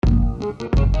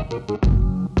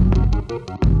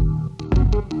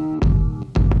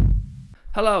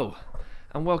Hello,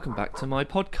 and welcome back to my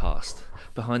podcast,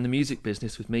 Behind the Music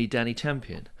Business with me, Danny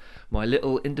Champion. My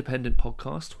little independent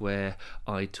podcast where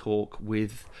I talk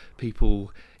with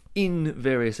people in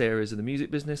various areas of the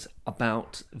music business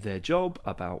about their job,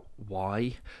 about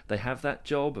why they have that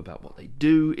job, about what they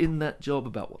do in that job,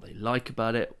 about what they like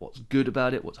about it, what's good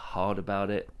about it, what's hard about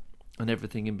it, and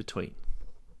everything in between.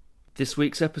 This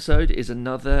week's episode is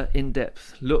another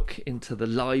in-depth look into the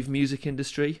live music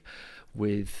industry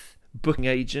with booking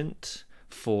agent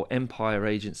for Empire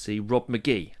Agency, Rob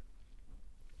McGee.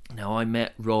 Now, I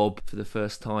met Rob for the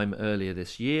first time earlier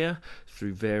this year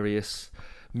through various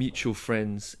mutual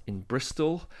friends in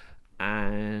Bristol,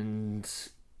 and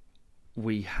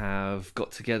we have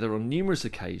got together on numerous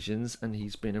occasions, and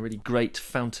he's been a really great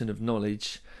fountain of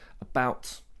knowledge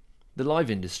about the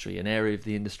live industry, an area of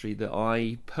the industry that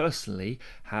I personally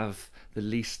have the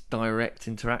least direct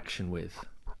interaction with.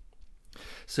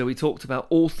 So we talked about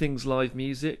all things live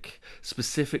music,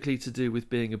 specifically to do with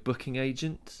being a booking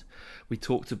agent. We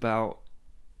talked about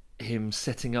him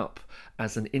setting up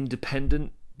as an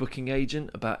independent booking agent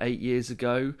about 8 years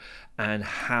ago and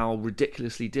how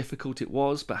ridiculously difficult it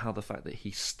was, but how the fact that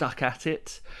he stuck at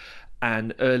it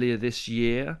and earlier this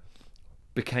year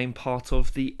became part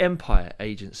of the Empire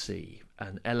Agency,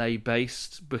 an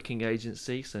LA-based booking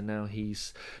agency. So now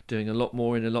he's doing a lot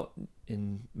more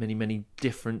in many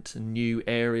different and new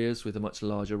areas with a much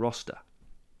larger roster.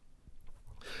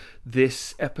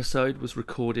 This episode was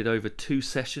recorded over 2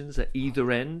 sessions at either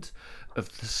end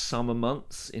of the summer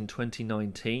months in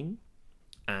 2019,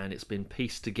 and it's been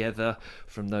pieced together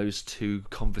from those 2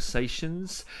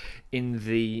 conversations in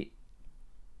the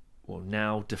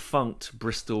now defunct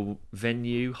Bristol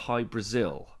venue, Hi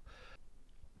Brazil.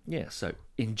 Yeah, so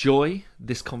enjoy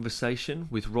this conversation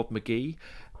with Rob McGee,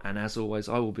 and as always,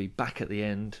 I will be back at the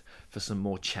end for some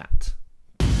more chat.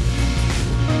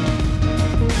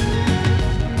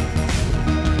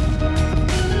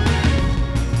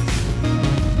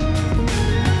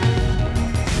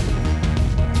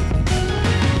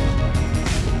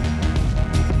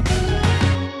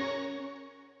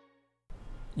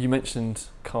 You mentioned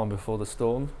Calm Before the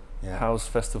Storm. Yeah. How's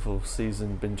festival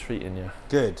season been treating you?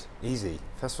 Good, easy.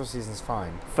 Festival season's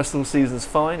fine. Festival season's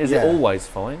fine? Is it always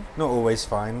fine? Not always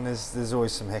fine. There's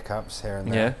always some hiccups here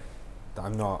and there. Yeah. That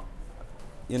I'm not.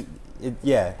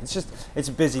 It's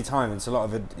a busy time. It's a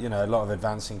lot of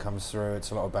advancing comes through.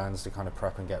 It's a lot of bands to kind of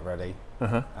prep and get ready.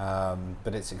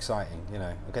 But it's exciting.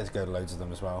 I get to go to loads of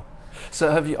them as well.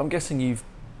 So I'm guessing you've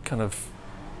kind of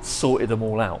sorted them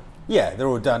all out. Yeah, they're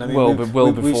all done. I mean,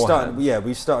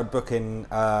 we've started booking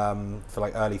for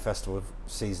like early festival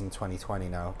season 2020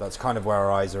 now. That's kind of where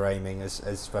our eyes are aiming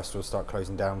as festivals start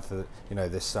closing down for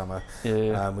this summer.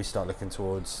 Yeah. We start looking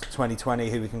towards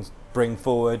 2020, who we can bring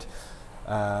forward.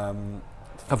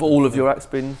 Have all of your acts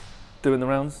been doing the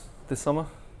rounds this summer?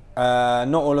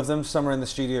 Not all of them. Some are in the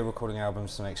studio recording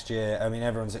albums for next year. I mean,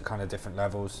 everyone's at kind of different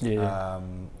levels. Yeah.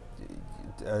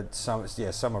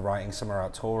 Some are writing, some are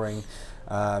out touring.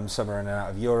 Some are in and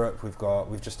out of Europe.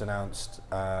 We've just announced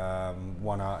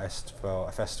one artist for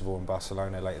a festival in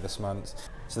Barcelona later this month.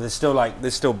 So there's still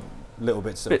little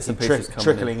bits and pieces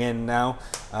trickling in now.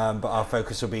 But our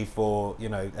focus will be for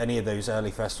any of those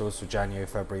early festivals for January,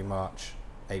 February, March,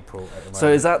 April. At the moment. So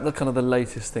is that the kind of the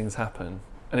latest things happen?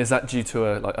 And is that due to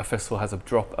a festival has a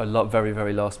very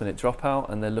very last minute dropout,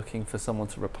 and they're looking for someone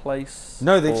to replace?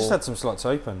 No, they just had some slots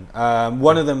open.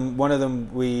 One of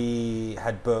them we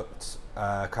had booked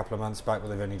a couple of months back, but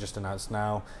they've only just announced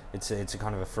now. It's a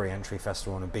kind of a free entry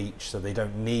festival on a beach, so they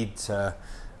don't need to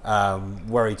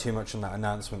worry too much on that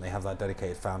announcement. They have that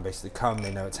dedicated fan base that come.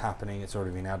 They know it's happening. It's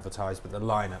already been advertised, but the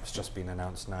lineup's just been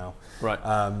announced now. Right.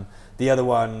 The other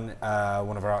one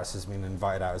of our artists has been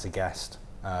invited out as a guest.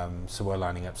 So we're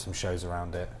lining up some shows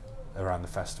around the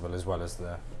festival, as well as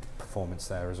the performance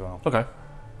there as well. Okay.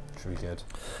 Should be good.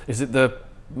 Is it the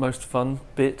most fun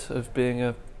bit of being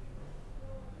a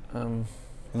No,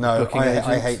 booking agent?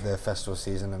 I hate the festival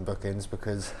season and bookings,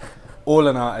 because all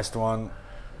an artist wants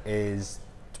is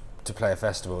to play a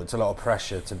festival. It's a lot of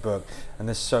pressure to book, and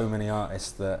there's so many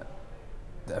artists there's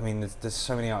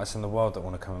so many artists in the world that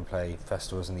want to come and play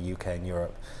festivals in the UK and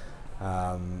Europe.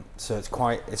 So it's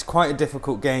quite a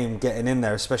difficult game getting in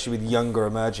there, especially with younger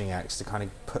emerging acts, to kind of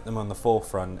put them on the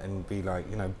forefront and be like,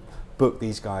 book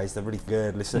these guys, they're really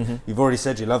good. Listen, You've already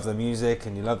said you love the music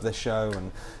and you love the show,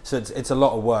 and so it's a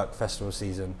lot of work, festival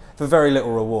season, for very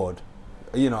little reward.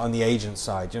 On the agent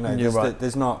side, You're right.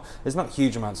 there's not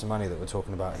huge amounts of money that we're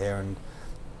talking about here, and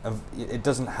it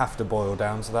doesn't have to boil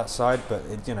down to that side, but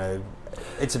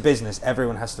it's a business.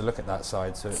 Everyone has to look at that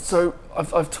side. So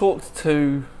I've talked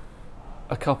to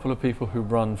a couple of people who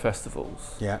run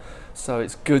festivals. Yeah. So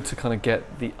it's good to kind of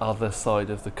get the other side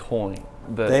of the coin.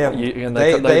 They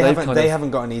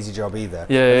haven't got an easy job either.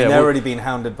 They're already being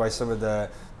hounded by some of the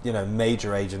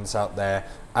major agents out there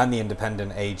and the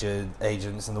independent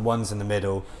agents and the ones in the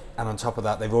middle. And on top of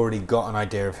that, they've already got an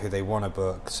idea of who they want to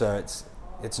book. So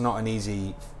it's not an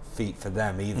easy feat for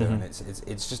them either, and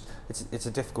it's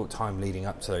a difficult time leading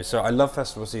up to those. So I love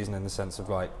festival season in the sense of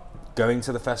like going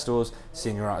to the festivals,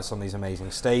 seeing your artists on these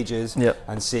amazing stages,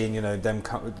 and seeing them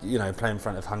play in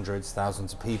front of hundreds,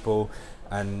 thousands of people,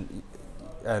 and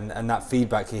that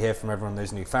feedback you hear from everyone,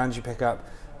 those new fans you pick up.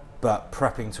 But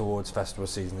prepping towards festival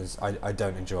season I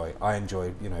don't enjoy. I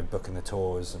enjoy booking the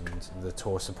tours and the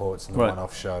tour supports and the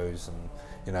one-off shows and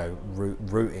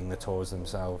routing the tours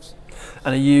themselves.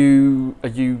 And are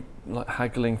you like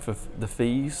haggling for the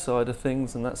fees side of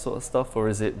things and that sort of stuff, or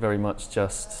is it very much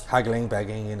just haggling,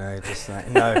 begging? Just like,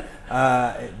 no,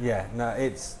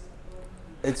 it's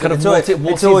kind of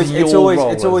it's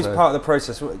always part of the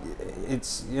process.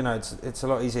 It's it's a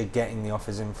lot easier getting the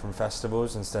offers in from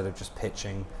festivals instead of just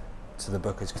pitching to the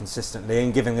bookers consistently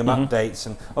and giving them updates,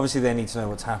 and obviously they need to know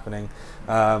what's happening.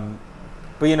 But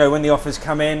when the offers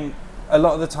come in, a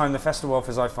lot of the time the festival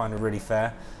offers I find are really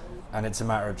fair, and it's a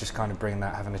matter of just kind of bringing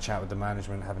that, having a chat with the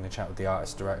management, having a chat with the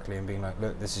artist directly, and being like,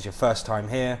 look, this is your first time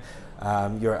here,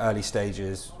 you're at early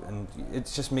stages, and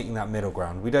it's just meeting that middle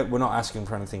ground. We're not asking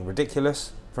for anything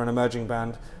ridiculous for an emerging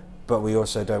band, but we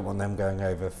also don't want them going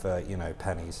over for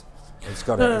pennies. It's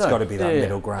got to be that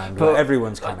middle ground where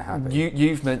everyone's kind of happy.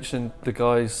 You've mentioned the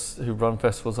guys who run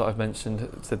festivals that I've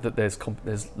mentioned said that there's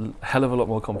a hell of a lot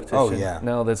more competition. Oh yeah.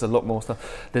 Now there's a lot more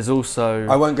stuff. There's also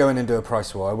I won't go in and do a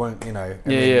price war. I won't.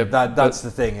 That's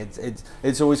the thing.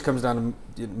 It's always comes down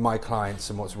to my clients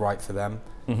and what's right for them.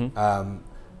 Mm-hmm.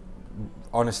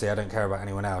 Honestly, I don't care about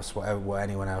anyone else. What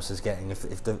anyone else is getting,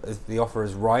 if the offer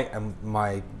is right and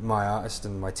my artist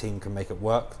and my team can make it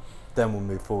work, then we'll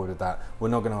move forward with that. We're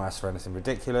not going to ask for anything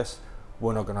ridiculous.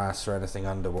 We're not going to ask for anything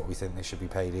under what we think they should be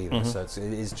paid either. Mm-hmm. So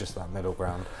it is just that middle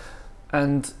ground.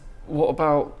 And what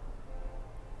about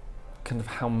kind of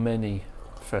how many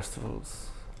festivals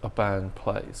a band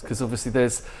plays? Because obviously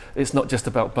it's not just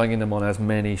about banging them on as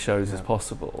many shows as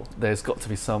possible. There's got to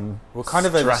be some We're kind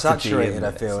of oversaturated,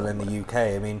 I feel, in the UK.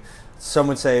 I mean, some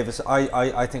would say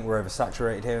I think we're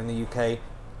oversaturated here in the UK.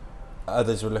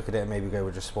 Others would look at it and maybe go,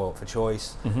 we're just spoilt for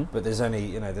choice. Mm-hmm. But there's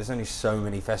only so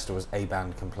many festivals a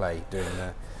band can play doing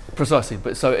the... Precisely.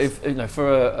 But so if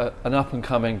for an up and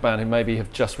coming band who maybe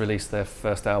have just released their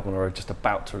first album or are just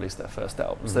about to release their first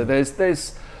album, so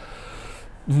there's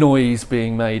noise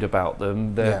being made about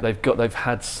them. They've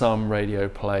had some radio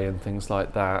play and things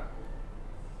like that.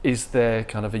 Is there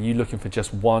are you looking for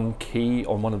just one key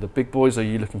on one of the big boys, or are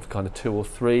you looking for kind of 2 or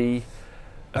 3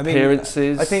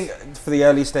 appearances? I think for the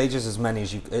early stages, as many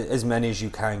as you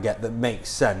can get that makes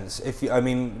sense.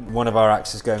 One of our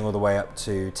acts is going all the way up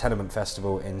to Tenement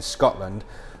Festival in Scotland.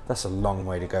 That's a long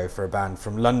way to go for a band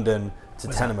from London to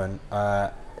Tenement.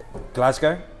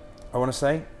 Glasgow, I want to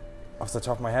say, off the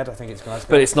top of my head, I think it's Glasgow.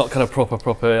 But it's not kind of proper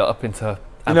up into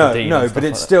Aberdeen. No, but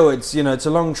it's still it's a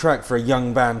long trek for a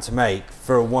young band to make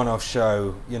for a one-off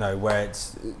show. Where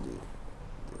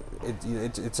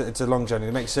it's a long journey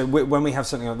to make. So when we have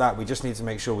something like that, we just need to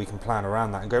make sure we can plan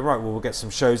around that and go, right, well, we'll get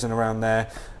some shows in around there.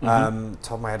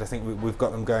 Top of my head, I think we've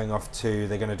got them going off to,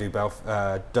 they're going to do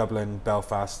Dublin,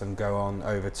 Belfast, and go on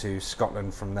over to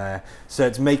Scotland from there. So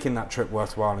it's making that trip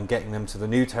worthwhile and getting them to the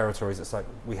new territories. It's like,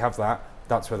 we have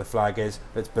that's where the flag is,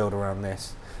 let's build around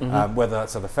this. Whether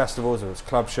that's other festivals or it's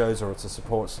club shows or it's a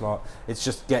support slot, it's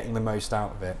just getting the most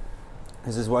out of it.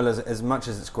 As well as much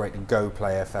as it's great to go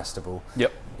play a festival,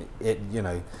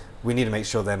 we need to make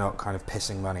sure they're not kind of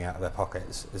pissing money out of their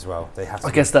pockets as well. They have to.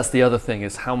 I guess that's the other thing,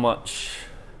 is how much,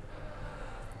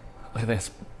 I guess,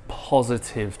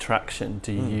 positive traction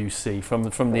do you see from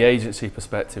the agency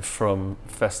perspective from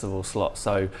festival slots?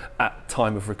 So at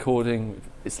time of recording,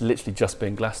 it's literally just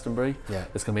been Glastonbury. Yeah.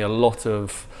 There's going to be a lot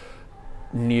of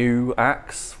new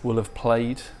acts will have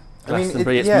played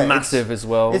Glastonbury. It's massive as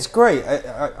well. It's great.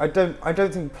 I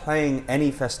don't think playing any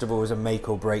festival is a make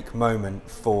or break moment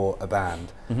for a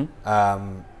band.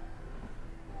 Mm-hmm.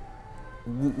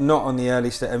 Not on the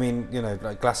early stage.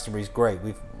 Like Glastonbury's great.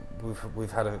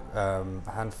 We've had a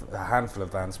handful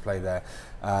of bands play there,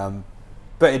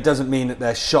 but it doesn't mean that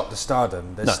they're shot to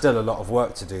stardom. There's still a lot of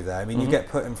work to do there. You get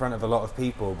put in front of a lot of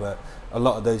people, but a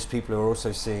lot of those people are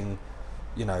also seeing,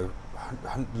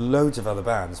 loads of other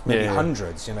bands, maybe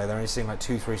hundreds. They're only seeing like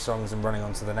 2-3 songs and running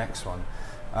on to the next one.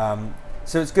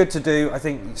 So it's good to do. I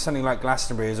think something like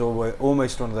Glastonbury is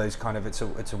almost one of those kind of it's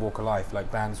a walk of life.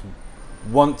 Like bands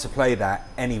want to play that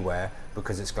anywhere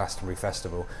because it's Glastonbury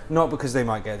Festival, not because they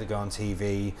might get to go on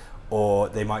TV or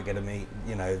they might get to meet,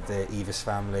 you know, the Evis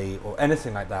family or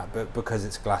anything like that, but because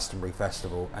it's Glastonbury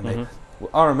Festival. And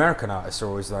our American artists are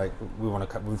always like,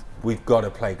 we've got to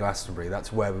play Glastonbury.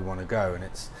 That's where we want to go. And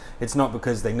it's not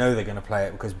because they know they're going to play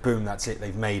it, because boom, that's it.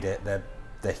 They've made it.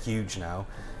 They're huge now.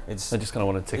 They just kind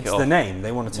of want to tick it off. It's the name.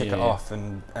 They want to tick it off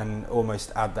and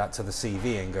almost add that to the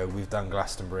CV and go, we've done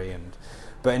Glastonbury.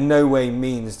 But in no way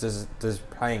means does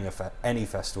playing any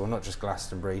festival, not just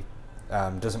Glastonbury,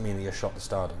 doesn't mean that you're shot to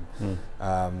stardom.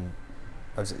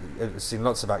 I've seen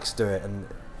lots of acts do it, and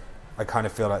I kind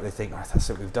of feel like they think, oh, that's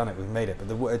it, we've done it, we've made it.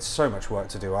 But it's so much work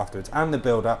to do afterwards, and the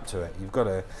build up to it. You've got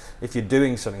to, if you're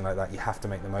doing something like that, you have to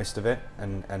make the most of it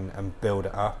and build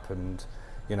it up, and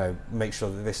you know, make sure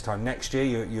that this time next year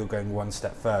you're going one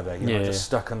step further. You're not just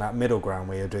stuck on that middle ground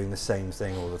where you're doing the same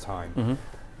thing all the time.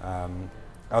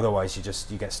 Otherwise,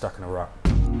 you get stuck in a rut.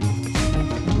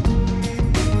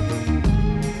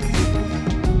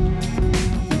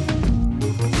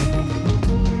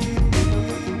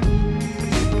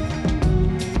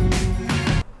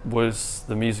 Was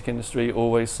the music industry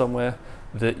always somewhere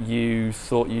that you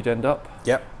thought you'd end up?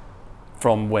 Yep.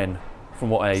 From when?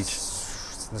 From what age?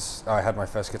 I had my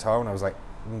first guitar when I was like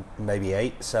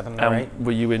maybe 7 or 8.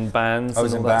 Were you in bands? I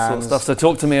was and in all that bands. Sort of stuff. So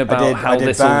talk to me about how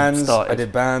this bands, all started. I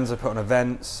did bands. I put on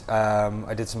events.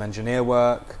 I did some engineer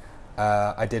work.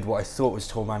 I did what I thought was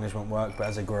tour management work, but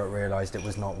as I grew up, realised it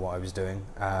was not what I was doing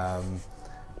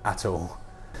at all.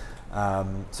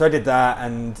 So I did that,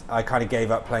 and I kind of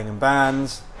gave up playing in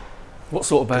bands. What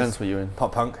sort of bands were you in?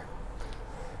 Pop punk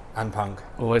and punk.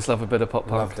 Always love a bit of pop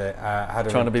punk. Loved it.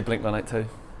 Trying to be Blink-182.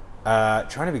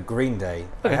 Trying to be Green Day.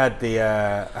 Okay.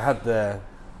 I had the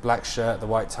black shirt, the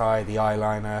white tie, the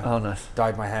eyeliner. Oh, nice.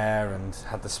 Dyed my hair and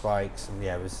had the spikes, and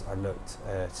I looked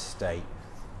state.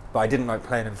 But I didn't like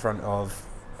playing in front of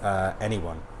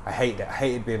anyone. I hated it. I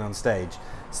hated being on stage.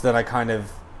 So then I kind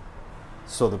of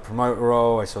saw the promoter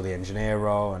role, I saw the engineer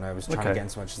role, and I was trying to get into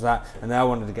as much as that. And then I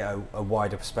wanted to get a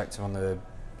wider perspective on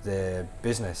the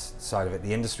business side of it,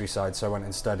 the industry side. So I went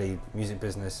and studied music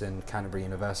business in Canterbury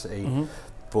University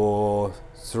for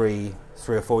three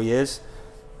or 4 years.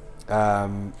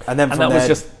 And that was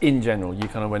just in general. You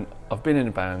kind of went, I've been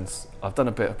in bands, I've done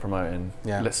a bit of promoting,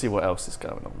 let's see what else is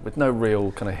going on. With no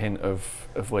real kind of hint of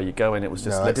where you're going, it was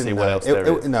just let's see what else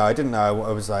there is. No, I didn't know.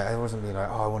 I wasn't really like,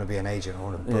 oh, I want to be an agent, I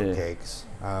want to book gigs.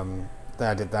 Then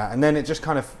I did that, and then it just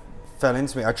kind of fell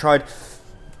into me. I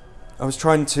was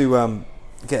trying to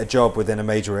get a job within a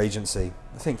major agency,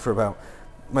 I think for about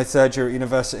my third year at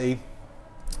university.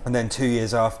 And then 2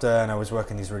 years after, and I was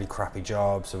working these really crappy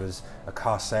jobs. I was a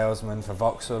car salesman for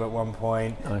Vauxhall at one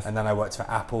point, and then I worked for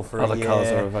Apple for a year. Other cars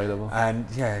are available. And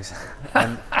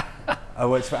and I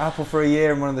worked for Apple for a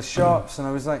year in one of the shops, and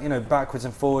I was like, backwards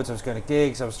and forwards. I was going to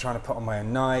gigs. I was trying to put on my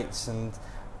own nights and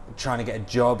trying to get a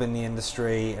job in the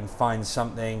industry and find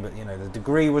something, but the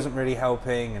degree wasn't really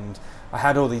helping, and I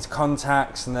had all these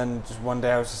contacts, and then just one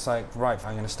day I was just like, right,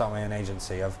 I'm going to start my own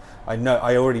agency.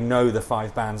 I already know the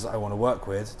 5 bands that I want to work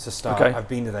with to start. Okay. I've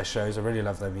been to their shows, I really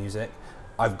love their music.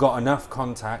 I've got enough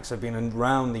contacts, I've been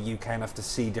around the UK enough to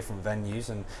see different venues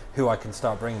and who I can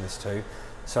start bringing this to.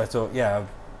 So I thought,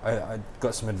 I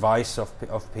got some advice off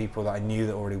people that I knew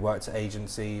that already worked at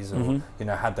agencies or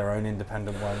had their own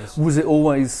independent ones. Was it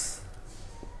always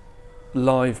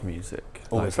live music?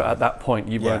 Always. At that point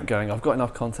you weren't going, I've got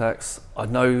enough contacts, I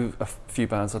know a few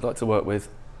bands I'd like to work with,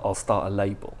 I'll start a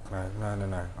label.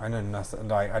 No. I know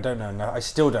nothing. I don't know enough. I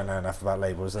still don't know enough about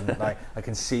labels, and I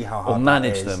can see how hard or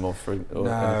manage that is. them or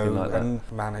anything like that.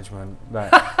 And management.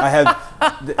 I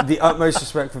have the utmost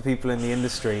respect for people in the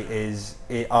industry.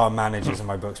 Are managers in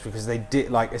my books, because they did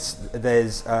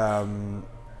there's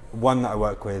one that I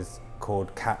work with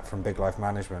called Kat from Big Life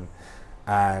Management,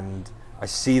 and I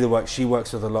see the work. She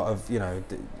works with a lot of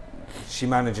she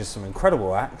manages some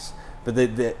incredible acts, but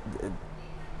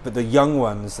the young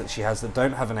ones that she has that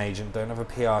don't have an agent, don't have a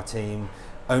PR team,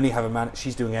 only have a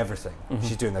she's doing everything.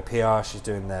 She's doing their PR, she's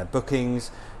doing their bookings,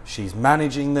 she's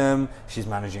managing them, she's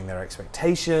managing their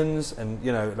expectations, and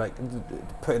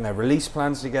putting their release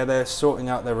plans together, sorting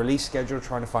out their release schedule,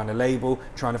 trying to find a label,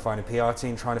 trying to find a PR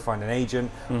team, trying to find an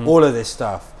agent, all of this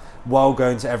stuff, while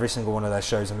going to every single one of their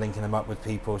shows and linking them up with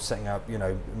people, setting up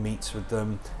meets with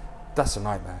them. That's a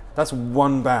nightmare. That's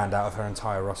one band out of her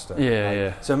entire roster.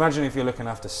 So imagine if you're looking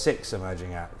after 6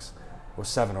 emerging acts, or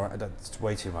 7, or it's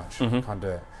way too much. Can't do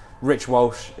it. Rich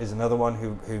Walsh is another one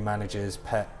who manages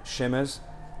Pet Shimmers.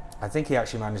 I think he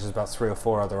actually manages about 3 or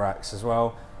 4 other acts as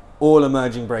well. all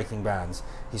emerging breaking bands.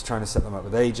 He's trying to set them up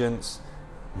with agents,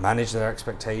 manage their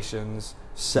expectations,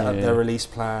 set up their release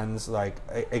plans. Like,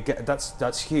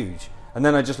 that's huge. And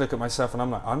then I just look at myself and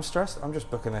I'm like, I'm stressed. I'm just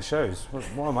booking their shows.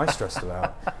 What am I stressed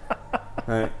about?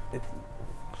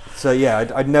 So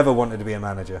yeah, I'd never wanted to be a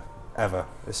manager ever.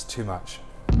 It's too much.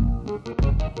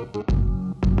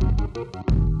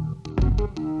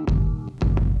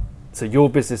 So your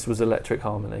business was Electric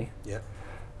Harmony. Yeah.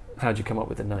 How'd you come up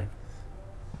with the name?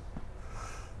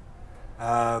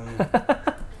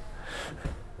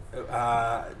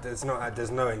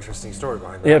 There's no interesting story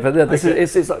behind that. Yeah, but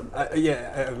it's like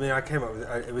I mean, I came up with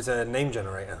it was a name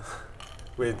generator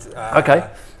with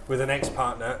an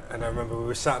ex-partner, and I remember we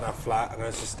were sat in our flat, and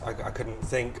I couldn't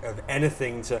think of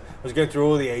anything to. I was going through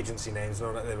all the agency names, and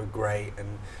all that they were great,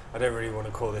 and I don't really want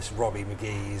to call this Robbie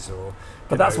McGee's or.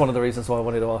 But that's one of the reasons why I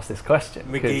wanted to ask this question.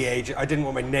 McGee agent. I didn't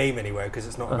want my name anywhere because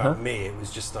it's not about me. It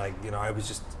was just like, I was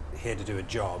just here to do a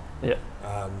job. Yeah.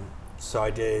 So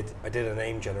I did a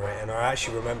name generator, and I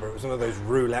actually remember it was one of those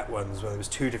roulette ones where there was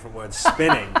two different words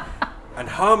spinning, and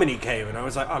Harmony came, and I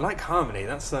was like, I like Harmony.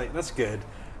 That's good.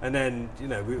 And then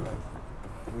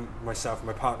myself and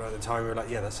my partner at the time, we were like,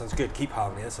 yeah, that sounds good. Keep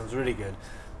Harmony. That sounds really good.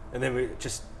 And then we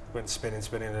just went spinning,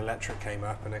 and Electric came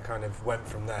up, and it kind of went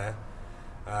from there.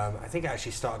 I think it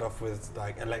actually started off with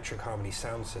like Electric Harmony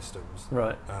sound systems.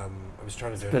 Right. I was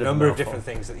trying to do a number of different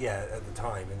things at the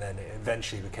time, and then it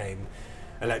eventually became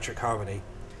Electric Harmony.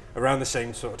 Around the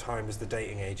same sort of time as the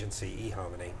dating agency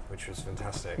eHarmony, which was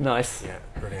fantastic. Nice. Yeah,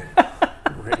 brilliant.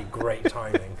 Really great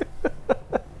timing.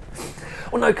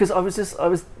 Well, no, because I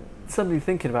was suddenly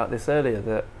thinking about this earlier,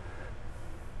 that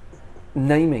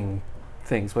naming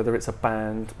things, whether it's a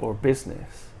band or a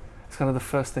business, it's kind of the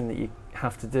first thing that you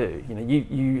have to do.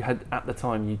 You had at the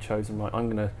time you chosen, right, I'm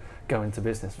going to go into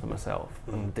business for myself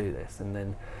and do this, and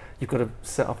then you've got to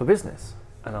set up a business.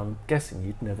 And I'm guessing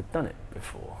you'd never done it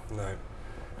before. No.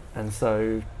 And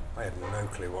so I had no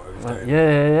clue what I was doing.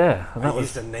 Yeah. And I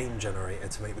used a name generator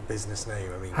to make the business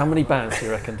name. I mean, how many bands do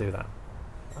you reckon do that?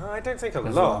 I don't think a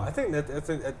lot. Well. I think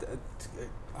that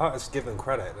artists give them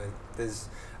credit.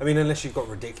 Unless you've got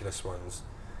ridiculous ones,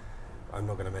 I'm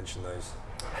not going to mention those.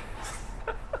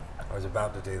 I was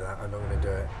about to do that. I'm not going to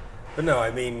do it. But no,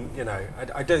 I mean,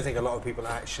 I don't think a lot of people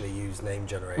actually use name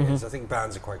generators. Mm-hmm. I think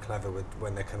bands are quite clever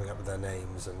when they're coming up with their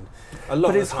names, and a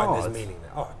lot of the time there's meaning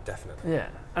there. Oh, definitely. Yeah,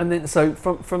 and then so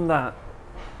from the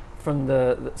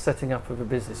setting up of a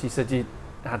business, you said you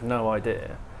had no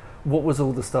idea. What was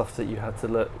all the stuff that you had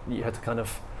to kind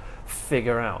of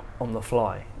figure out on the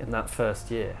fly in that first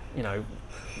year?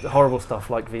 The horrible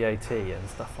stuff like VAT and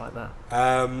stuff like that.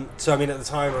 So I mean, at the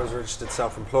time I was registered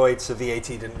self-employed, so VAT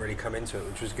didn't really come into it,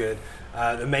 which was good.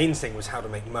 The main thing was how to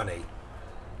make money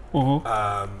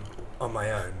on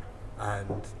my own,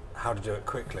 and how to do it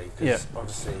quickly, because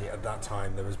obviously at that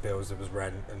time there was bills, there was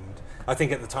rent, and I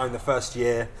think at the time, the first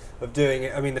year of doing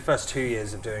it, the first 2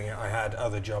 years of doing it, I had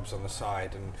other jobs on the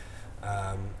side, and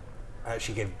I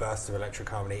actually gave birth to Electric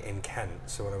Harmony in Kent.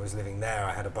 So when I was living there,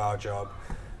 I had a bar job,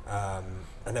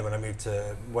 and then when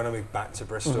I moved back to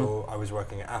Bristol, I was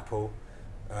working at Apple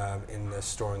in the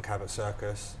store in Cabot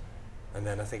Circus, and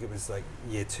then I think it was like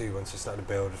year 2 once I started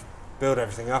to build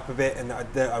everything up a bit, and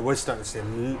I was starting to see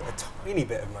a tiny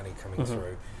bit of money coming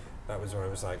through. That was when I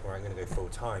was like, well, I'm going to go full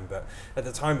time. But at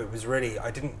the time, it was really,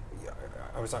 I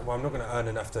was like, well, I'm not going to earn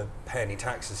enough to pay any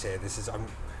taxes here. I'm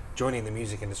joining the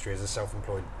music industry as a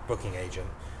self-employed booking agent.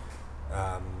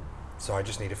 So I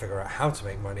just need to figure out how to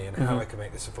make money and how I can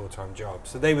make this a full-time job.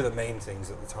 So they were the main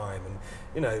things at the time. And,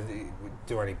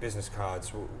 do I need business cards?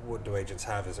 What do agents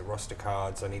have? Is it roster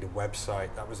cards? I need a website.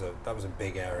 That was a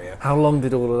big area. How long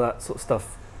did all of that sort of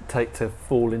stuff take to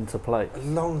fall into place? A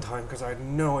long time, because I had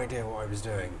no idea what I was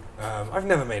doing. I've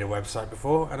never made a website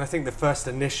before, and I think the first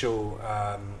initial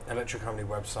Electric Harmony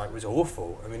website was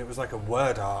awful. I mean, it was like a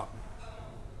word art,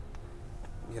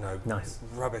 nice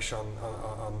rubbish on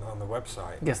the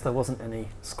website. I guess there wasn't any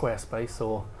Squarespace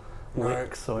or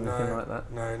Wix or anything like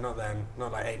that. No, not then.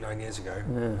 Not like 8-9 years ago.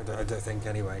 Yeah. I don't think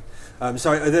anyway.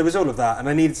 So there was all of that, and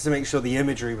I needed to make sure the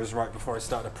imagery was right before I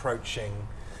started approaching.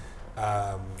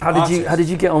 How did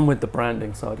you get on with the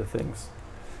branding side of things?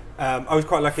 I was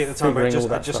quite lucky at the time.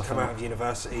 I'd just come out of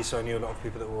university, so I knew a lot of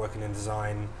people that were working in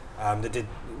design.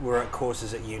 Were at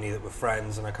courses at uni that were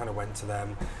friends, and I kind of went to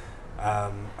them.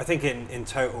 I think in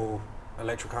total,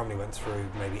 Electric Harmony went through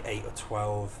maybe 8 or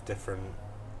 12 different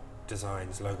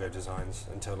designs, logo designs,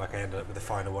 until I ended up with the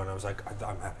final one. I was like,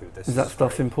 I'm happy with this. Is that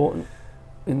stuff important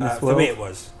in this world? For me, it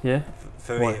was. Yeah.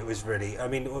 For me, it was really. I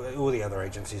mean, all the other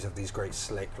agencies have these great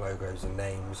slick logos and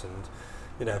names,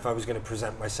 and you know, if I was going to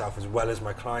present myself as well as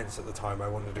my clients at the time, I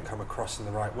wanted to come across in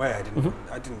the right way. I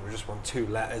didn't just want 2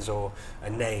 letters or a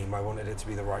name. I wanted it to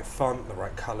be the right font, the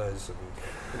right colours, and,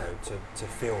 you know, to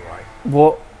feel right.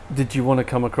 What did you want to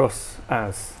come across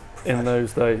as in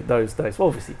those days? Well,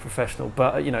 obviously professional,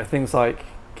 but you know, things like,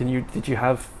 did you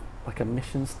have like a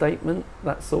mission statement,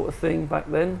 that sort of thing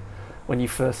back then when you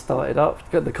first started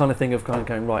up? The kind of thing of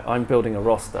going, right, I'm building a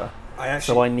roster,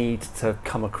 so I need to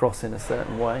come across in a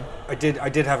certain way. I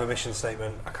did have a mission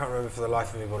statement. I can't remember for the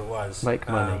life of me what it was. Make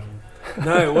money.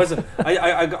 No, it wasn't.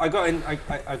 I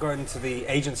got into the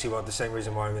agency world the same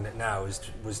reason why I'm in it now,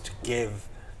 was to give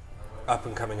up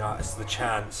and coming artists the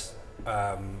chance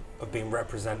of being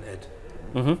represented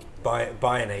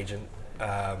by an agent,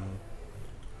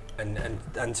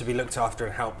 and to be looked after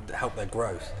and help their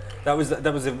growth. That was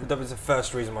the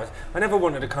first reason why I never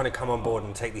wanted to kind of come on board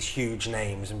and take these huge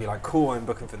names and be like, cool, I'm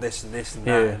booking for this and this and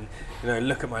that, and, you know,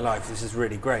 look at my life, this is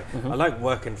really great. I like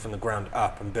working from the ground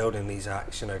up and building these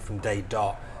acts, you know, from day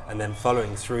dot, and then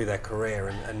following through their career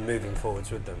and moving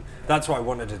forwards with them. That's what I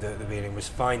wanted to do at the beginning, was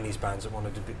find these bands that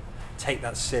wanted to take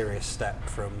that serious step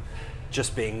from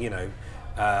just being, you know,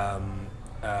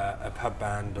 a pub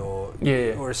band or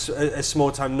a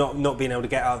small time, not being able to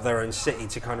get out of their own city,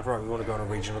 to kind of, right, we want to go on a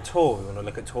regional tour, we want to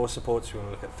look at tour supports, we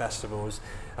want to look at festivals,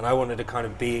 and I wanted to kind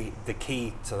of be the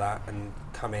key to that and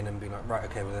come in and be like, right,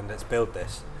 okay, well then let's build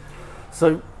this.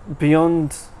 So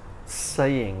beyond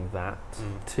saying that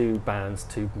to bands,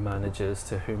 to managers,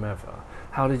 to whomever,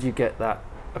 how did you get that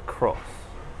across?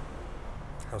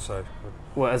 How so?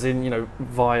 Well, as in, you know,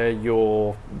 via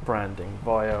your branding,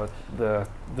 via the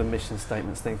mission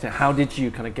statements, things. How did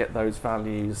you kind of get those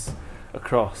values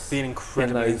across? Being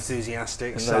incredibly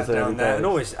enthusiastic, sat down there, and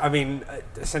always, I mean,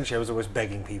 essentially, I was always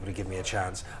begging people to give me a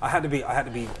chance. I had to be.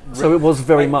 So it was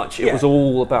very much. It was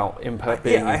all about being in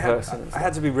person. I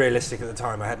had to be realistic at the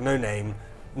time. I had no name.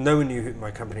 No one knew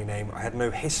my company name. I had no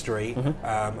history,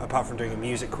 apart from doing a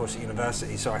music course at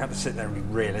university. So I had to sit there and be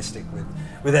realistic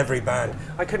with every band.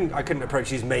 I couldn't approach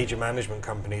these major management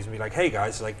companies and be like, "Hey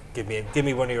guys, like give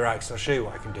me one of your acts, and I'll show you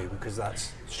what I can do," because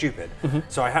that's stupid.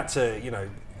 So I had to, you know,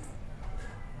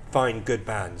 find good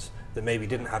bands that maybe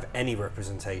didn't have any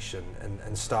representation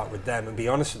and start with them and be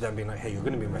honest with them, being like, "Hey, you're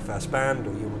going to be my first band,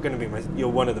 or you're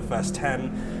one of the first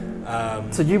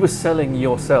 10." So you were selling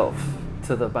yourself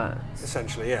to the bands,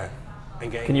 essentially, yeah.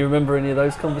 And can you remember any of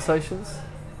those conversations?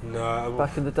 No.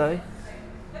 Back in the day?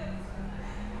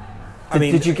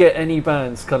 Did you get any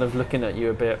bands kind of looking at you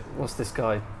a bit, what's this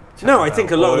guy? No, I think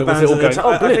a lot of the bands of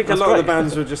the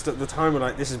bands were just at the time were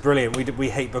like, this is brilliant, we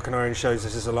hate booking our own shows,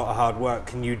 this is a lot of hard work,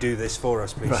 can you do this for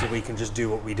us please, so we can just do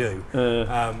what we do.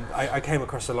 I came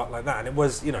across a lot like that, and it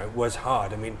was, you know, it was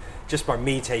hard. I mean, just by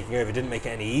me taking over didn't make it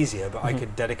any easier, but I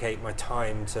could dedicate my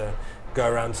time to go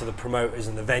around to the promoters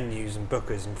and the venues and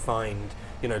bookers and find,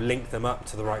 you know, link them up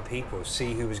to the right people,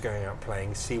 see who was going out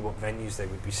playing, see what venues they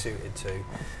would be suited to,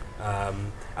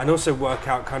 and also work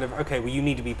out kind of, okay, well, you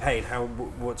need to be paid,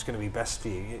 what's going to be best for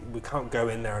you. We can't go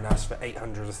in there and ask for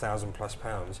 800 1,000 plus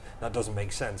pounds. That doesn't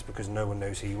make sense because no one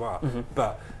knows who you are.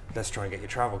 But let's try and get your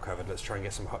travel covered, let's try and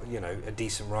get some, you know, a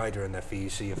decent rider in there for you,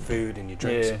 so your food and your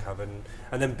drinks are covered,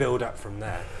 and then build up from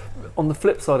there. On the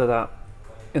flip side of that,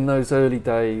 in those early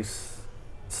days,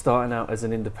 starting out as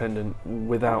an independent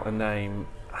without a name,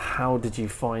 how did you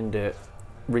find it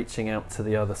reaching out to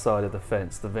the other side of the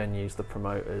fence, the venues, the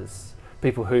promoters,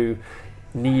 people who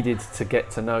needed to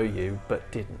get to know you but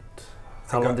didn't?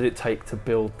 How long did it take to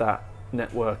build that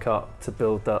network up, to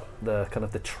build up the kind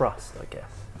of the trust, I guess?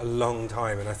 A long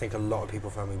time, and I think a lot of people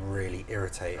found me really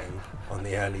irritating on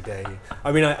the early day.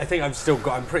 I mean, I think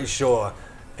I'm pretty sure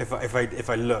if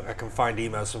I look, I can find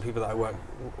emails from people that I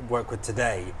work with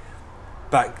today,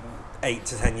 back 8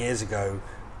 to 10 years ago,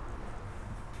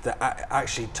 that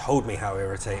actually told me how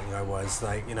irritating I was.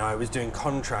 Like, you know, I was doing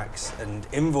contracts and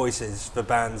invoices for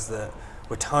bands that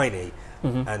were tiny,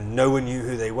 and no one knew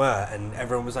who they were, and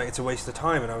everyone was like, it's a waste of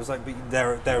time. And I was like, but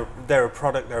they're a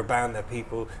product, they're a band, they're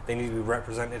people, they need to be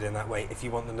represented in that way if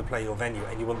you want them to play your venue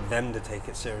and you want them to take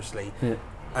it seriously.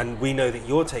 And we know that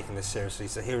you're taking this seriously,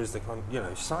 so here is the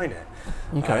sign it.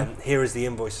 Okay. Here is the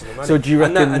invoice and the money. So do you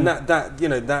reckon?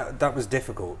 That was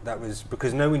difficult. That was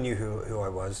because no one knew who I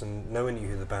was, and no one knew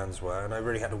who the bands were, and I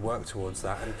really had to work towards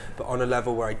that. But on a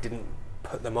level where I didn't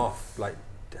put them off, like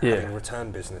having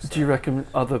return business. Do you reckon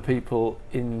other people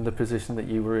in the position that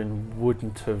you were in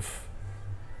wouldn't have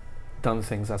done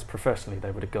things as professionally?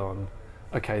 They would have gone,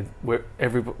 okay,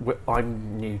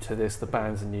 I'm new to this, the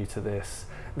bands are new to this,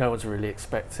 no one's really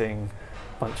expecting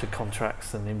a bunch of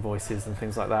contracts and invoices and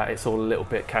things like that, it's all a little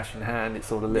bit cash in hand,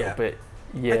 it's all a little bit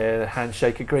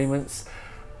handshake agreements.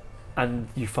 and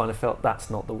you kind of felt that's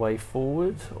not the way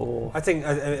forward, or? I think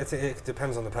it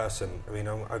depends on the person. I mean,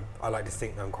 I like to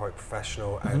think that I'm quite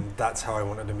professional, and that's how I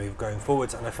wanted to move going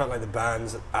forwards. And I felt like the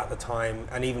bands at the time,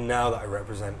 and even now that I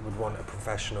represent, would want a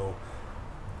professional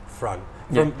front.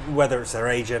 From whether it's their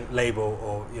agent, label,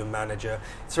 or your manager.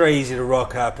 It's very easy to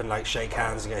rock up and like shake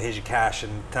hands and go, "Here's your cash,"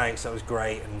 and "Thanks, that was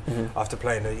great." And after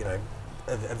playing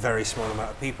a very small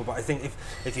amount of people, but I think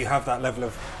if you have that level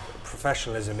of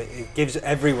professionalism, it gives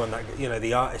everyone that,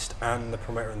 the artist and the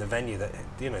promoter and the venue, that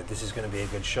this is going to be a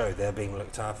good show. They're being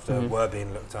looked after, we're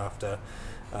being looked after,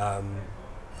 and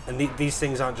these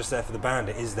things aren't just there for the band,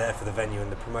 it is there for the venue and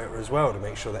the promoter as well, to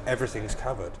make sure that everything's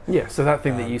covered. Yeah, so that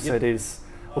thing that you said is,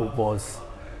 or was,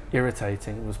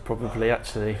 irritating was probably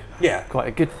actually quite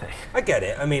a good thing. I get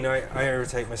it. I mean, I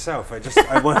irritate myself. I just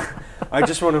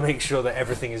want to make sure that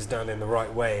everything is done in the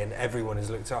right way and everyone is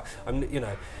looked at.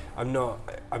 I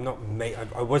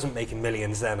wasn't making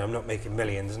millions then. I'm not making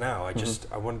millions now.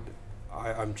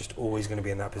 I'm just always going to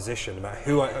be in that position. No matter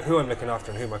who I'm looking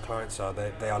after and who my clients are,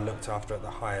 they are looked after at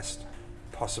the highest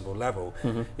possible level.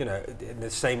 In the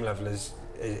same level as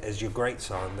your greats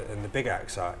are and the big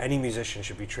acts are. Any musician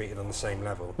should be treated on the same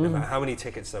level, no matter how many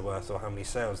tickets they're worth or how many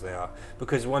sales they are.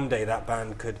 Because one day that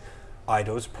band could,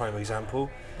 Idols, prime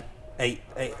example, 7,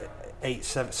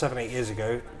 8 years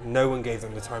ago, no one gave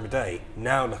them the time of day.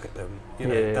 Now look at them.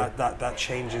 That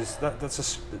changes.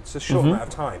 It's a short amount of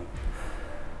time.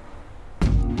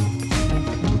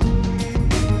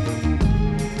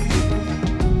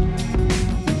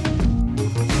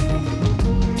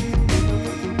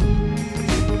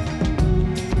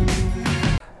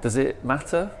 Does it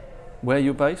matter where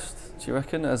you're based, do you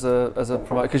reckon, as a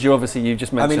provider? Because you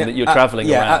just mentioned that you're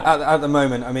travelling around. At the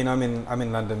moment, I mean, I'm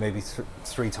in London maybe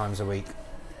 3 times a week,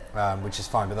 which is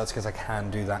fine, but that's because I can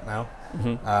do that now.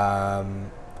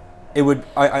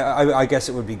 I guess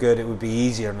it would be good. It would be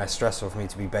easier and less stressful for me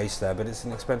to be based there, but it's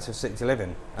an expensive city to live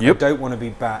in. And I don't want to be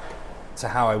back to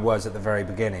how I was at the very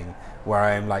beginning, where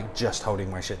I am like just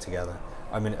holding my shit together.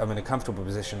 I'm in a comfortable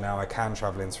position now. I can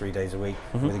travel in 3 days a week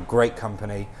with a great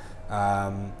company,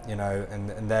 and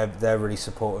they're really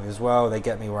supportive as well. They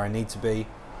get me where I need to be.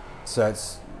 So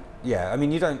it's, I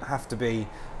mean, you don't have to be,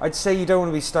 I'd say you don't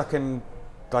want to be stuck in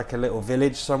like a little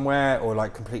village somewhere or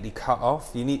like completely cut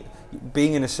off.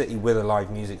 Being in a city with a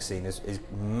live music scene is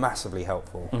massively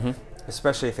helpful,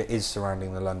 especially if it is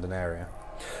surrounding the London area.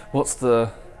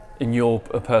 In your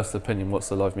personal opinion, what's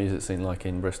the live music scene like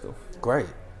in Bristol? Great.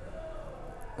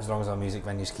 As long as our music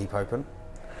venues keep open.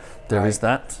 There is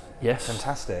that. Yes.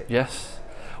 Fantastic. Yes.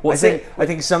 I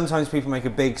think sometimes people make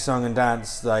a big song and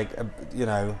dance, like,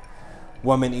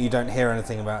 1 minute you don't hear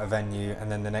anything about a venue, and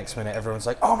then the next minute everyone's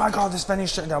like, "Oh my God, this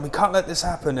venue's shutting down. We can't let this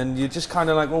happen." And you're just kind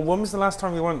of like, "Well, when was the last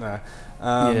time you went there?"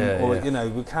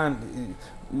 We can't.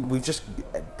 We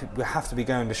have to be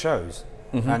going to shows.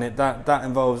 And that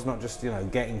involves not just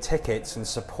getting tickets and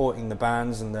supporting the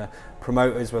bands and the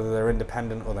promoters, whether they're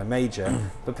independent or they're major,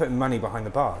 but putting money behind the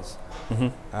bars.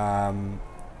 I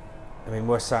mean,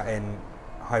 we're sat in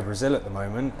High Brazil at the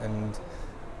moment, and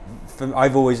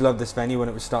I've always loved this venue when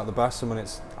it was Start the Bus, and when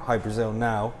it's High Brazil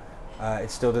now,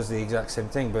 it still does the exact same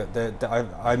thing. But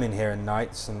I'm in here in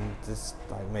nights, and there's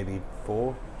like maybe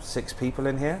 4, 6 people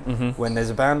in here when there's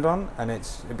a band on, and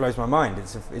it blows my mind.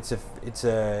 It's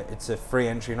a free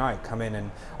entry night. Come in,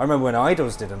 and I remember when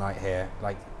Idols did a night here.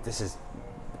 Like, this is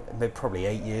probably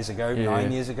 8 years ago,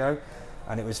 9 years ago,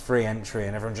 and it was free entry,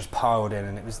 and everyone just piled in,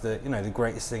 and it was the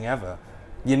greatest thing ever.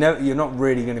 You're not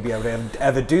really going to be able to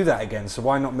ever do that again. So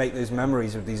why not make those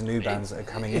memories with these new bands that are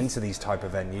coming into these type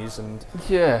of venues and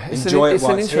enjoy it? It's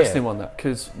an interesting one, that,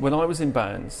 because when I was in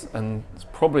bands, and it's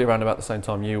probably around about the same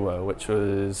time you were, which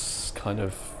was kind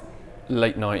of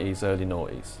late 90s, early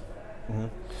noughties,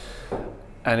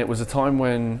 and it was a time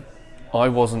when I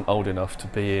wasn't old enough to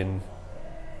be in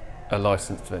a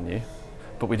licensed venue,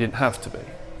 but we didn't have to be,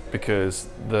 because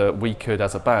we could,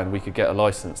 as a band, we could get a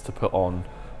license to put on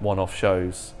one-off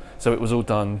shows. So it was all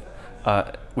done.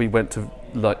 We went to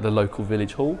like the local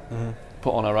village hall,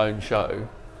 put on our own show,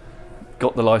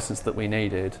 got the license that we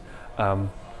needed,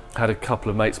 had a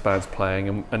couple of mates bands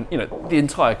playing, and the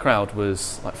entire crowd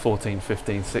was like 14,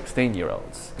 15, 16 year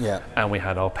olds. Yeah. And we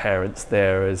had our parents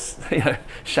there as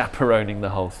chaperoning the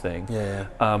whole thing.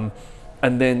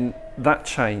 And then that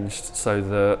changed so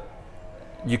that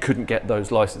you couldn't get those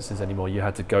licenses anymore. You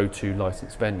had to go to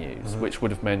licensed venues, which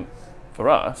would have meant for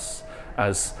us,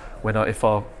 as if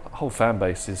our whole fan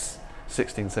base is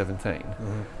 16, 17,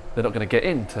 they're not going to get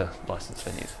into licensed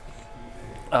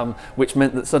venues, which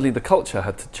meant that suddenly the culture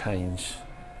had to change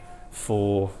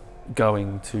for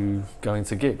going to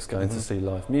gigs, going to see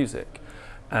live music,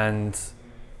 and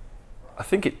I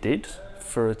think it did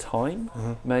for a time,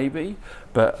 Mm-hmm. maybe.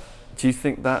 But do you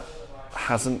think that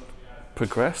hasn't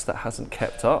progressed, that hasn't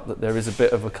kept up, that there is a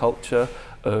bit of a culture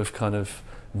of kind of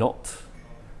not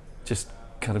just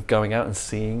kind of going out and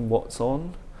seeing what's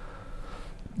on?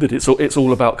 That it's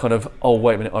all about kind of, oh,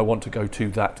 wait a minute, I want to go to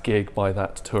that gig by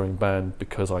that touring band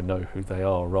because I know who they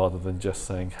are, rather than just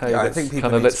saying, hey, Yeah, I let's think people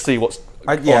kind of need let's to- see what's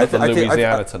I on at the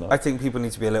Louisiana I tonight. think people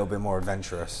need to be a little bit more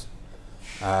adventurous.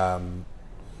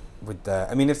 With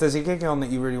I mean, if there's a gig on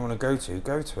that you really want to go to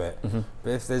it. Mhm.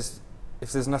 But if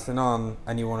there's nothing on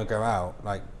and you want to go out,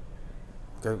 like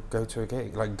go to a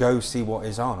gig, like go see what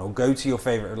is on, or go to your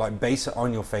favorite, like base it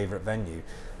on your favorite venue.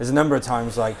 There's a number of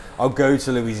times like I'll go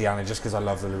to Louisiana just because I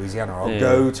love the Louisiana, or I'll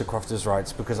go to Crofters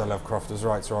Rights because I love Crofters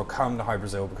Rights, or I'll come to High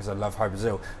Brazil because I love High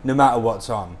Brazil. No matter what's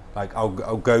on, like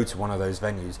I'll go to one of those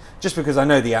venues just because I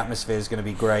know the atmosphere is going to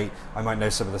be great. I might know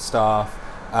some of the staff.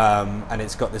 And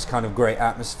it's got this kind of great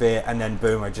atmosphere, and then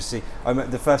boom, I just see.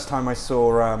 The first time I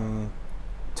saw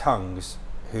Tongues,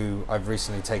 who I've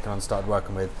recently taken on, started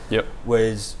working with,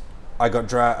 was I got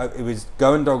dragged. It was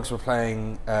Going Dogs were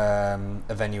playing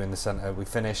a venue in the centre. We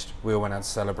finished. We all went out to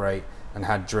celebrate and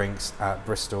had drinks at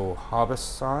Bristol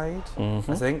Harbourside,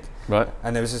 I think. Right.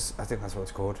 And there was this. I think that's what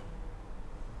it's called.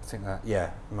 I think that.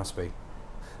 Yeah, it must be.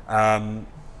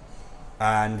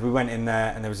 And we went in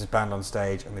there, and there was this band on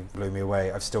stage, and they blew me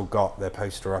away. I've still got their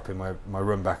poster up in my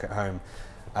room back at home.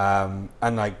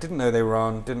 And like, didn't know they were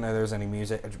on, didn't know there was any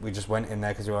music. We just went in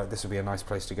there because we were like, this would be a nice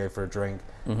place to go for a drink.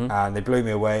 And they blew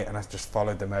me away, and I've just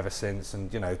followed them ever since.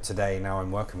 And today, now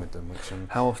I'm working with them. Which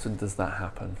How often does that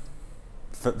happen?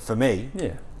 For me,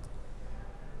 Yeah.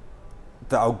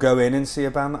 that I'll go in and see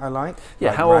a band that I like. Yeah.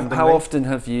 like How randomly. often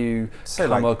have you So,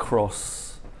 come like-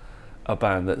 across a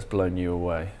band that's blown you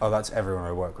away? Oh, that's everyone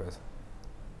I work with.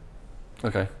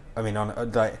 Okay. I mean,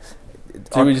 on like.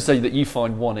 So would you say that you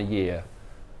find one a year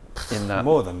in that?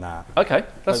 More than that. Okay.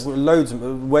 That's Like, loads,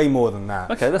 way more than that.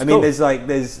 Okay, that's I mean, cool.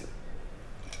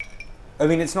 I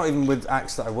mean, it's not even with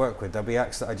acts that I work with. There'll be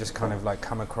acts that I just kind of like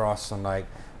come across on like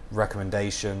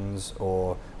recommendations,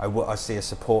 or I see a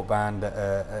support band at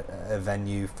a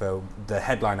venue for the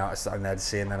headline artist that I'm there to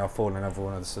see, and then I'll fall in love with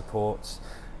one of the supports.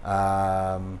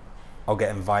 I'll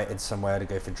get invited somewhere to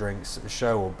go for drinks at a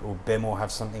show, or BIM will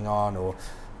have something on, or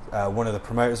one of the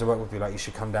promoters I work with will be like, you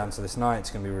should come down to this night, it's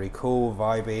going to be really cool,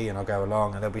 vibey, and I'll go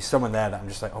along, and there'll be someone there that I'm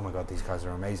just like, oh my god, these guys are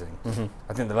amazing.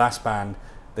 I think the last band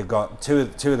that got two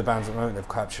of the bands at the moment that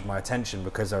have captured my attention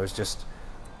because I was just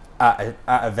at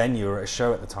a venue or at a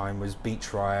show at the time was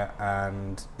Beach Riot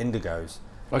and Indigos.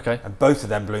 okay. And both of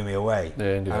them blew me away.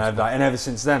 Yeah, Indigos. And ever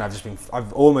since then,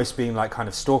 I've almost been like kind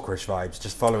of stalkerish vibes,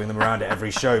 just following them around at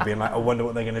every show, being like, I wonder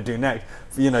what they're going to do next.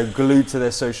 Glued to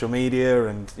their social media,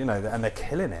 and and they're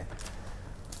killing it.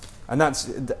 And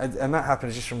that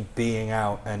happens just from being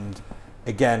out. And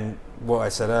again, what I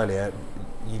said earlier,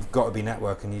 you've got to be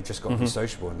networking. You've just got to be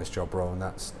sociable in this job role, and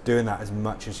that's doing that as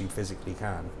much as you physically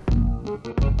can.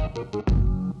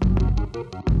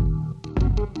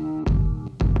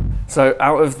 So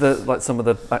out of some of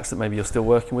the acts that maybe you're still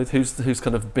working with, who's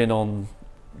kind of been on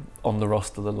the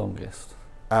roster the longest?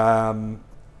 I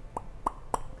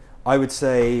would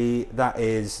say that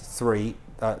is 3.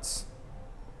 That's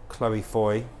Chloe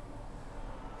Foy,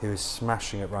 who is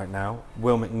smashing it right now.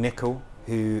 Will McNichol,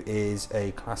 who is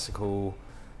a classical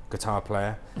guitar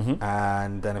player.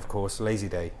 And then, of course, Lazy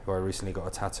Day, who I recently got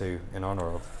a tattoo in honour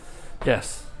of.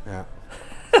 Yes. Yeah.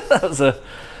 That was a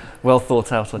well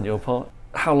thought out on your part.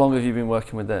 How long have you been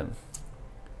working with them?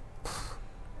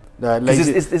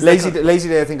 Lazy is there Lazy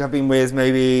Day, I think I've been with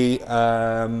maybe...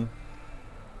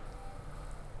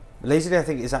 Lazy Day, I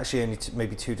think, is actually only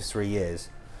maybe 2 to 3 years.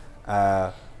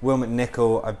 Will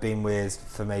McNichol, I've been with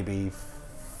for maybe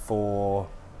 4,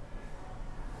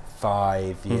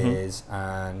 5 years,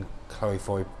 and Chloe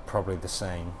Foy probably the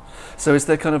same. So is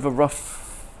there kind of a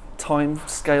rough time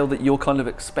scale that you're kind of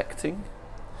expecting?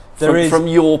 There From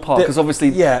your part, because obviously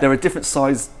yeah. there are different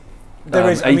size There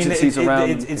is. agencies around.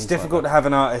 It's difficult to have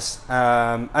an artist,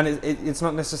 and it's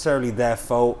not necessarily their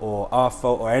fault or our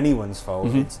fault or anyone's fault.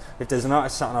 If there's an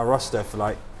artist sat on our roster for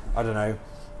like, I don't know,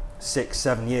 6,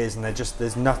 7 years, and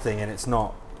there's nothing, and it's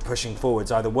not pushing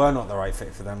forwards. Either we're not the right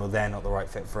fit for them, or they're not the right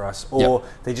fit for us, or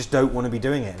they just don't want to be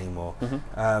doing it anymore.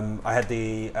 I had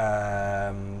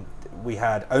we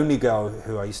had Only Girl,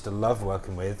 who I used to love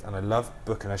working with, and I loved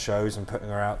booking her shows and putting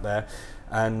her out there.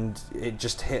 And it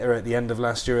just hit her at the end of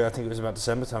last year. I think it was about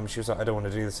December time. She was like, "I don't want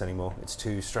to do this anymore. It's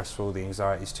too stressful. The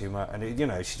anxiety's too much." And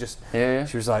she just,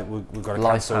 she was like, "We've got to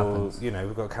Life cancel. happens.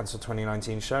 We've got to cancel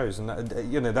 2019 shows." And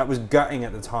that, that was gutting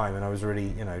at the time. And I was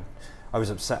really, I was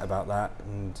upset about that.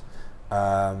 And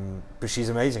but she's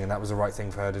amazing, and that was the right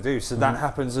thing for her to do. So that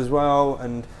happens as well,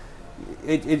 and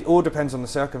it all depends on the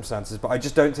circumstances. But I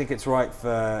just don't think it's right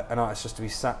for an artist just to be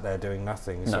sat there doing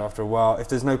nothing. So after a while, if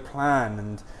there's no plan,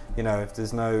 and if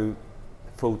there's no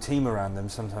full team around them,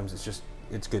 sometimes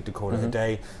it's good to call it a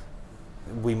day.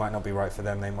 We might not be right for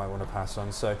them, they might want to pass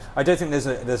on. So I don't think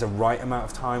there's a right amount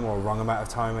of time or a wrong amount of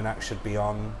time an act should be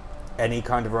on any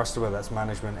kind of roster, whether that's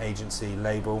management, agency,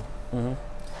 label.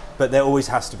 But there always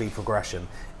has to be progression.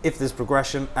 If there's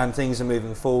progression and things are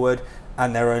moving forward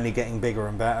and they're only getting bigger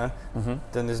and better,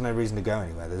 then there's no reason to go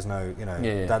anywhere. There's no,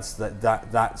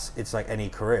 that's it's like any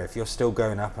career. If you're still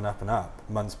going up and up and up,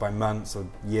 months by months or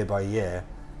year by year,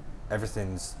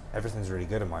 everything's really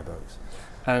good in my books.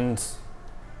 And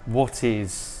what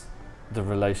is the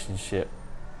relationship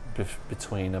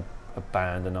between a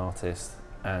band, an artist,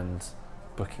 and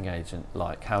booking agent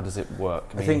like? How does it work?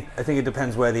 I think it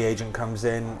depends where the agent comes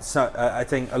in. So I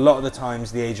think a lot of the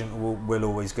times the agent will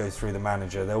always go through the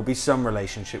manager. There will be some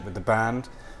relationship with the band,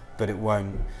 but it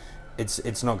won't.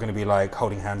 It's not going to be like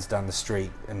holding hands down the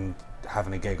street and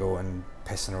having a giggle and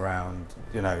pissing around,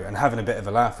 and having a bit of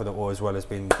a laugh with it all, as well as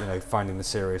being, finding the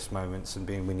serious moments and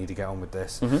being, we need to get on with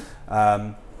this.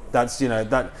 That's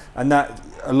that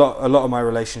a lot of my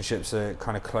relationships are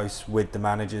kind of close with the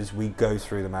managers. We go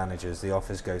through the managers, the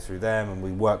offers go through them, and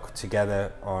we work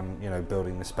together on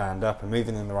building this band up and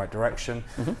moving in the right direction.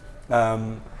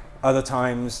 Other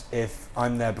times, if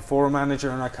I'm there before a manager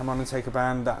and I come on and take a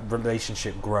band, that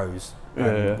relationship grows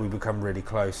and we become really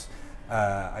close.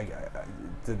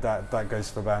 That goes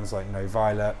for bands like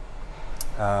Violet,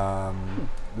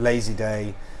 Lazy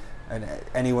Day, and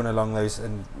anyone along those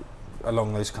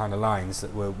kind of lines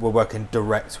that we're working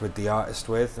direct with the artist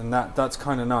with, and that's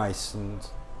kind of nice. And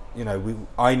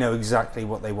I know exactly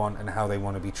what they want and how they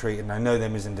want to be treated, and I know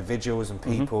them as individuals and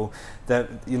people.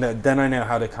 That then I know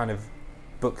how to kind of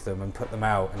book them and put them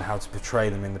out, and how to portray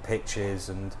them in the pitches,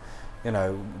 and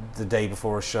the day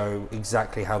before a show,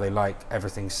 exactly how they like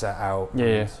everything set out.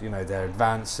 And, they're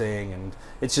advancing, and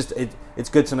it's just it's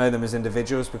good to know them as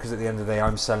individuals, because at the end of the day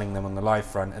I'm selling them on the live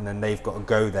front, and then they've got to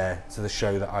go there to the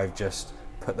show that I've just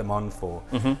put them on for.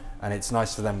 And it's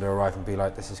nice for them to arrive and be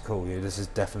like, this is cool, this has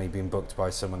definitely been booked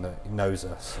by someone that knows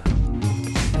us.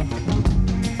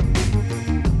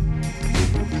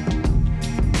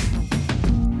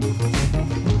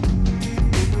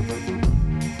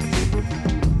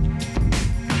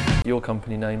 Your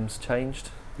company name's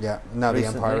changed? Yeah, now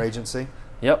recently. The Empire Agency.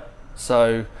 Yep.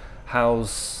 So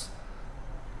how's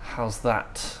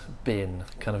that been,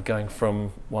 kind of going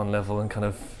from one level and kind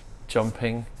of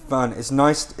jumping? Fun. It's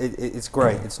nice. It's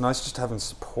great. It's nice just having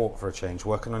support for a change.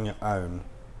 Working on your own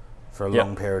for a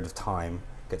long period of time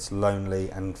gets lonely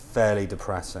and fairly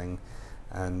depressing.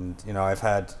 And I've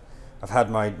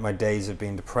had my days of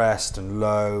being depressed and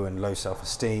low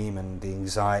self-esteem, and the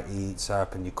anxiety eats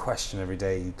up, and you question every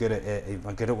day, are you good at it? Am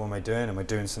I good at what am I doing? Am I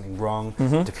doing something wrong?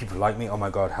 Do people like me? Oh my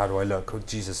God, how do I look? Oh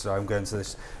Jesus, I'm going to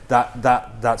this.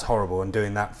 That's horrible, and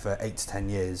doing that for 8 to 10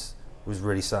 years was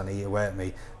really starting to eat away at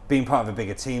me. Being part of a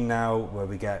bigger team now, where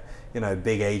we get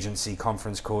big agency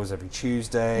conference calls every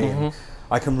Tuesday, and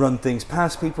I can run things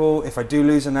past people. If I do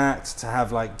lose an act, to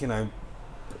have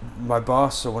my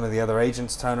boss or one of the other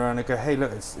agents turn around and go, hey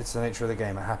look, it's the nature of the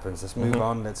game, it happens, let's move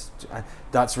on.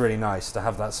 That's really nice to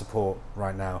have that support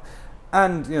right now.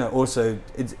 And also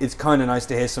it's kind of nice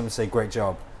to hear someone say great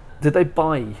job. Did they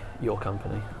buy your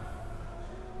company,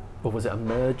 or was it a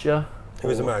merger? It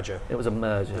was a merger. It was a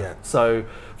merger. Yeah. So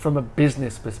from a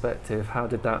business perspective, how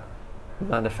did that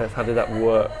manifest? How did that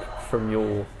work from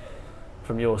your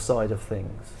side of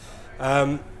things?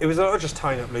 It was a lot of just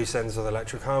tying up loose ends with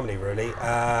Electric Harmony, really.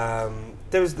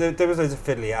 There was loads of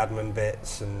fiddly admin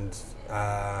bits, and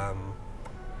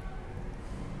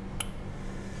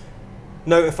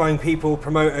notifying people,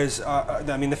 promoters.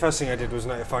 The first thing I did was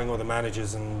notifying all the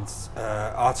managers and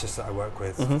artists that I work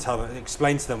with,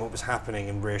 explain to them what was happening,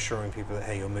 and reassuring people that,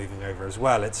 hey, you're moving over as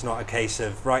well. It's not a case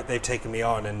of, right, they've taken me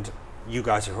on and you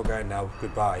guys are all going now,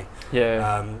 goodbye.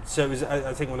 So it was,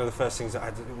 I think one of the first things that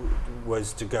I did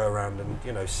was to go around and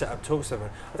set up talks to them.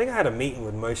 I think I had a meeting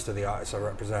with most of the artists I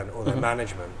represent, or their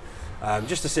management,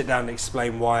 just to sit down and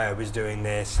explain why I was doing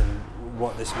this and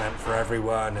what this meant for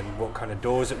everyone and what kind of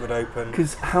doors it would open.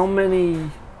 Because correct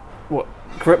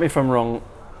me if I'm wrong,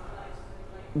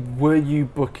 were you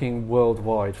booking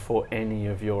worldwide for any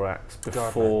of your acts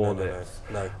before this?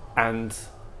 No. And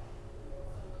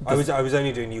I was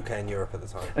only doing UK and Europe at the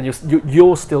time. And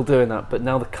you're still doing that, but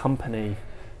now the company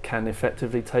can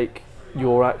effectively take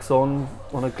your acts on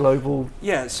a global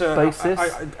basis? I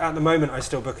at the moment I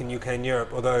still book in UK and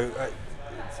Europe, although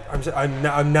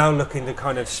I'm now looking to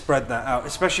kind of spread that out,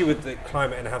 especially with the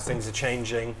climate and how things are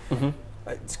changing. Mm-hmm.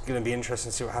 It's going to be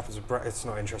interesting to see what happens with Brexit. It's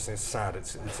not interesting, it's sad.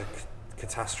 It's a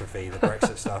catastrophe, the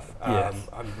Brexit stuff. Yes.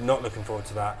 I'm not looking forward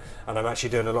to that, and I'm actually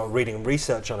doing a lot of reading and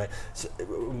research on it. So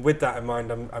with that in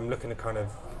mind, I'm looking to kind of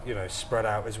spread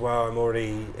out as well. I'm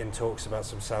already in talks about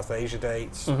some South Asia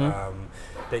dates,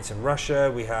 dates in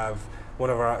Russia. We have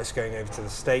one of our artists going over to the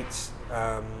States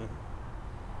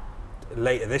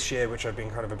later this year, which I've been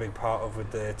kind of a big part of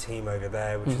with the team over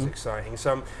there, which is exciting.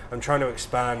 So I'm trying to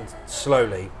expand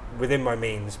slowly within my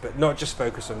means, but not just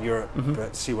focus on Europe,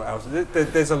 but see what else.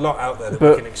 There's a lot out there that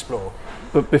we can explore.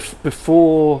 But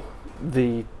before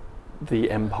the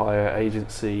Empire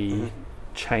agency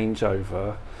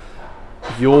changeover,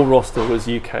 your roster was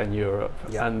UK and Europe,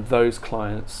 and those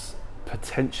clients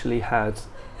potentially had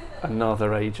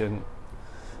another agent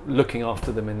looking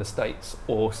after them in the States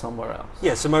or somewhere else.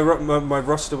 Yeah, so my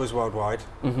roster was worldwide,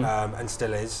 and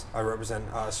still is. I represent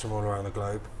artists from all around the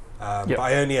globe, but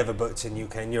I only ever booked in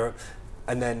UK and Europe,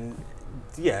 and then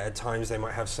at times they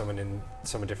might have someone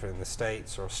different in the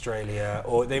States or Australia,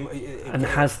 or they. And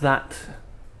has that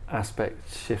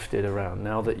aspect shifted around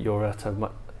now that you're at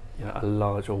a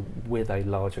large or with a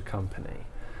larger company?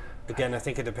 Again, I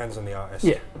think it depends on the artist.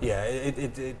 Yeah.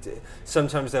 It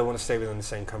sometimes they'll want to stay within the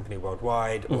same company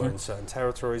worldwide or in certain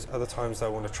territories. Other times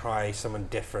they'll want to try someone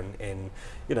different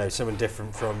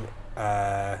from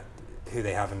who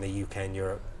they have in the UK and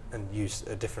Europe, and use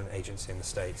a different agency in the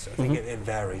States. So I think it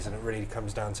varies, and it really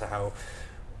comes down to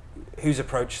who's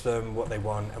approached them, what they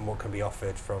want, and what can be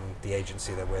offered from the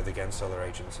agency they're with against other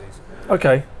agencies.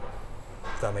 Okay.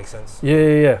 If that makes sense.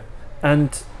 Yeah.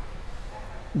 And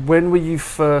when were you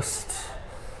first,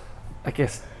 I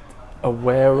guess,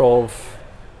 aware of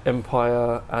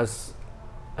Empire as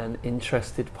an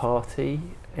interested party?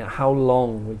 How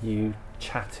long were you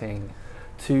chatting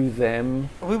to them?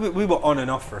 We were on and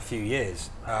off for a few years.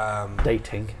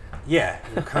 Dating? Yeah,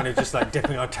 we were kind of just like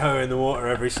dipping our toe in the water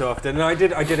every so often. And I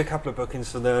did a couple of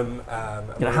bookings for them.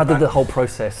 How did the whole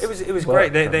process? It was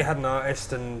great. They had an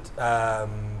artist, and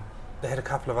they had a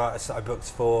couple of artists that I booked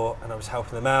for, and I was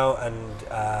helping them out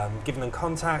and giving them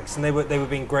contacts, and they were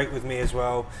being great with me as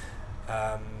well.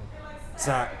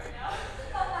 Zach,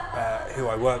 who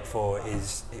I work for,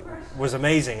 was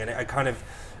amazing, and I kind of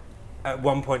at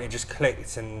one point it just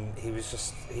clicked, and he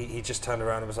just turned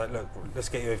around and was like, "Look, let's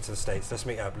get you over to the States. Let's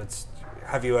meet up. Let's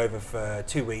have you over for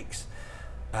 2 weeks.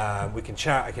 We can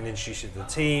chat. I can introduce you to the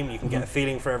team. You can get a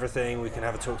feeling for everything. We can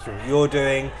have a talk through what you're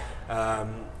doing.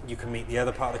 You can meet the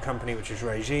other part of the company, which is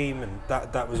Regime, and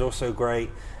that was also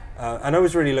great. And I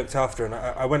was really looked after, and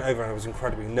I went over and I was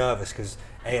incredibly nervous because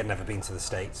I had never been to the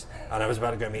States, and I was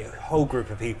about to go meet a whole group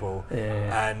of people.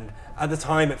 And at the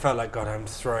time it felt like, God, I'm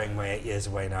throwing my 8 years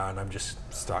away now, and I'm just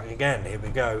starting again. Here we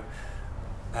go.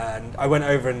 And I went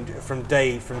over, and from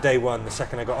day one, the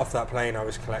second I got off that plane, I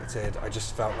was collected. I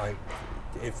just felt like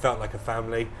it felt like a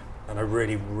family, and I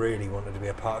really, really wanted to be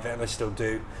a part of it, and I still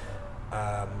do.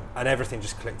 And everything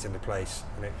just clicked into place,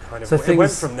 and it kind of it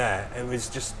went from there.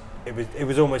 It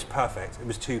was almost perfect. It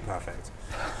was too perfect.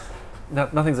 No,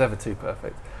 nothing's ever too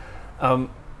perfect.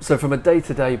 So from a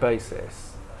day-to-day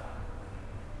basis,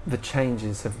 the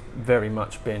changes have very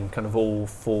much been kind of all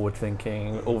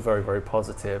forward-thinking, all very, very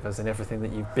positive, as in everything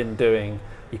that you've been doing,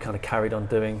 you kind of carried on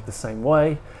doing the same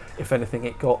way. If anything,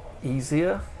 it got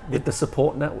easier with the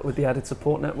support network, with the added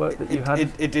support network that you had.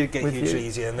 It did get hugely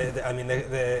easier, and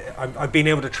I've been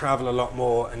able to travel a lot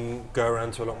more and go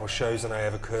around to a lot more shows than I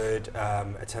ever could.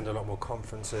 Attend a lot more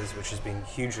conferences, which has been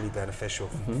hugely beneficial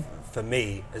for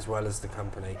me as well as the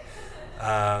company.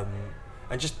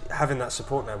 And just having that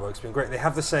support network's been great. They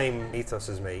have the same ethos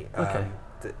as me.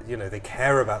 They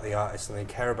care about the artists and they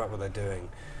care about what they're doing.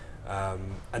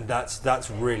 And that's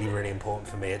really, really important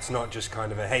for me. It's not just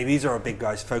kind of hey, these are our big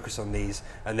guys, focus on these,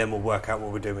 and then we'll work out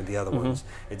what we're doing with the other ones.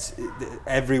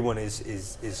 Everyone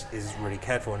is really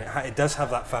cared for, and it does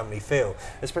have that family feel,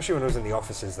 especially when I was in the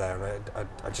offices there, and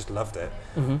I just loved it.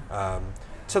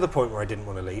 To the point where I didn't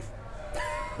want to leave.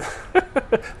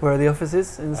 Where are the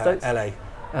offices in the States?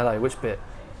 LA, which bit?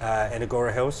 In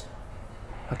Agora Hills.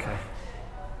 Okay.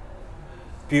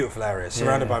 Beautiful area,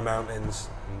 surrounded by mountains,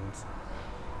 and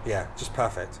just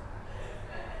perfect.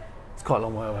 It's quite a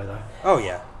long way away though. Oh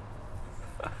yeah.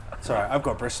 It's alright, I've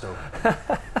got Bristol.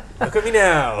 Look at me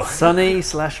now. Sunny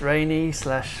 / rainy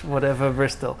 / whatever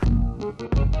Bristol.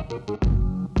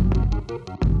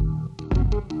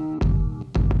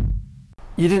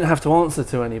 You didn't have to answer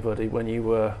to anybody when you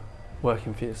were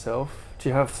working for yourself. Do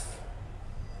you have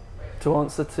to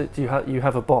answer to? You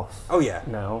have a boss? Oh yeah.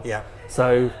 Now. Yeah.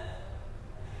 So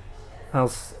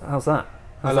how's that?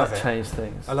 Has love that it. changed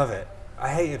things? I love it. I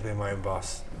hated being my own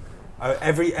boss.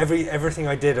 Everything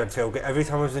I did, I'd feel. Every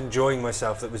time I was enjoying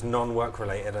myself that was non-work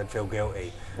related, I'd feel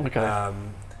guilty. Okay.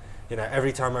 You know,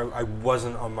 every time I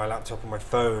wasn't on my laptop or my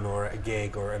phone or at a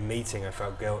gig or a meeting, I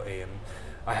felt guilty, and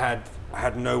I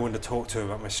had no one to talk to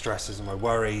about my stresses and my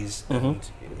worries, and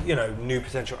you know, new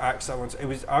potential acts that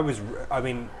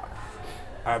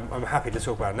I'm happy to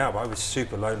talk about it now, but I was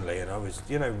super lonely and I was,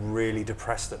 you know, really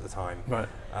depressed at the time. Right.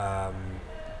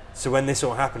 So when this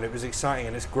all happened, it was exciting,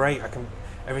 and it's great.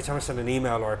 Every time I send an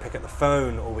email or I pick up the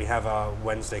phone or we have our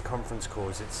Wednesday conference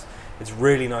calls, it's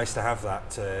really nice to have that,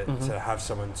 to have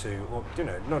someone to, or, you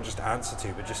know, not just answer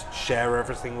to, but just share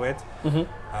everything with,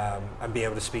 and be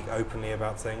able to speak openly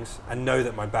about things and know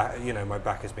that my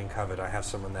back has been covered. I have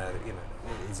someone there that, you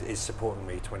know, is supporting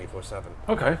me 24/7.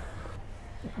 Okay.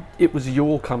 It was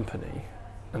your company,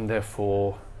 and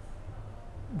therefore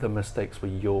the mistakes were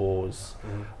yours.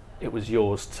 It was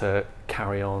yours to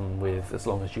carry on with as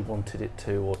long as you wanted it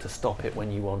to, or to stop it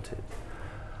when you wanted.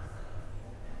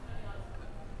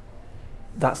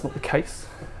 That's not the case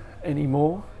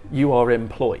anymore. You are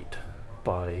employed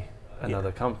by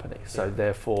another company, so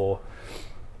therefore,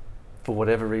 for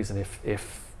whatever reason,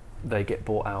 if they get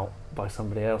bought out by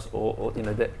somebody else, or you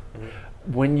know, that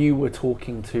when you were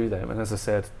talking to them, and as I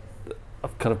said,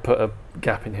 I've kind of put a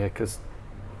gap in here because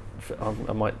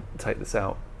I might take this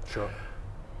out. Sure.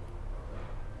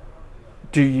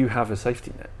 Do you have a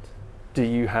safety net? Do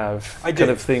you have I kind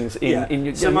do. of things in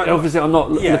your... So obviously, I'm not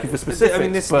looking for specifics, I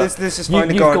mean, this is you, fine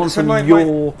to you've go on. gone So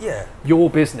from your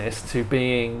business to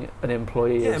being an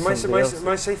employee of somebody else.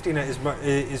 My safety net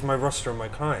is my roster and my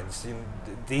clients. You know,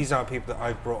 these are people that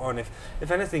I've brought on. If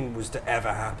anything was to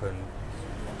ever happen,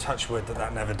 touch wood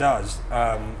that never does.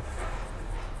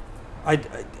 I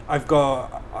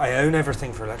own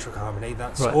everything for Electric Harmony.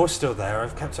 That's all still there.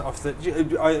 I've kept it off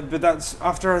but that's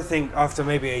after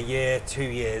maybe a year, 2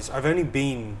 years. I've only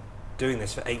been doing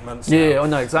this for 8 months now. Yeah, I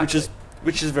know exactly.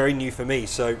 Which is very new for me.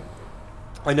 So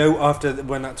I know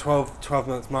when that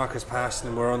 12-month mark has passed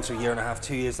and we're on to a year and a half,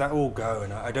 2 years, that will go,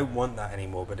 and I don't want that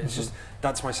anymore. But it's just,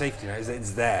 that's my safety net.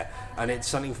 It's there, and it's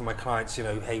something for my clients. You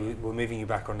know, hey, we're moving you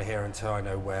back onto here until I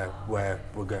know where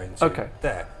we're going to. Okay.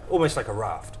 There, almost like a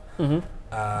raft. No,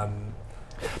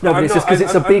 but it's just because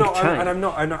it's a big change.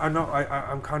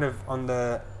 I'm kind of on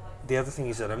the other thing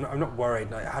you said. I'm not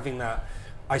worried. Like, having that,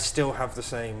 I still have the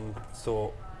same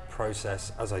thought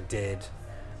process as I did,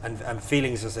 and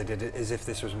feelings as I did, as if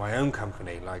this was my own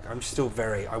company. Like, I'm still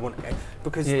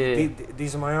because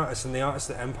these are my artists, and the artists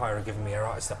that Empire are giving me are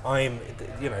artists that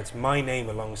it's my name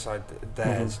alongside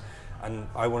theirs. And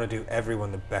I want to do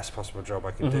everyone the best possible job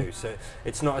I can do. So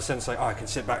it's not a sense like, I can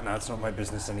sit back now, it's not my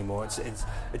business anymore. It's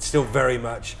still very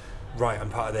much, right,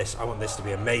 I'm part of this, I want this to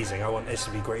be amazing, I want this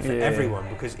to be great for everyone,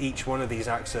 because each one of these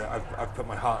acts I've put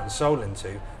my heart and soul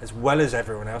into, as well as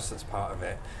everyone else that's part of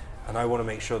it. And I want to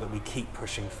make sure that we keep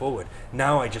pushing forward.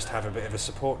 Now I just have a bit of a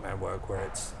support network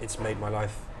where it's made my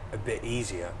life a bit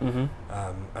easier,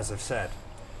 as I've said.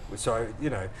 So,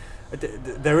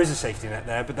 there is a safety net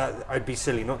there, but that I'd be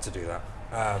silly not to do that.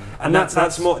 And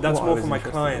that's more for my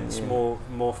clients, more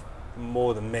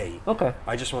than me. Okay.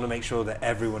 I just want to make sure that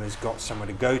everyone has got somewhere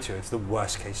to go to if the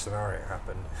worst case scenario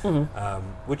happened,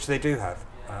 which they do have.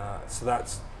 So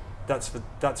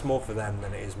that's more for them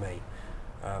than it is me.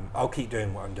 I'll keep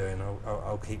doing what I'm doing.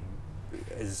 I'll keep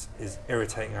as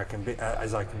irritating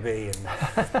as I can be, and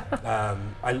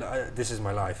this is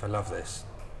my life. I love this.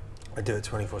 I do it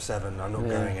 24/7. I'm not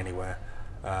going anywhere.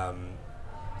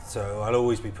 So I'll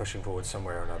always be pushing forward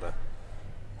somewhere or another,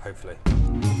 hopefully.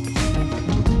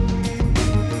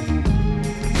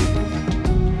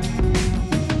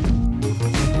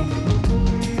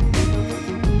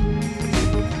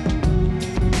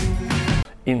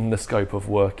 In the scope of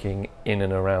working in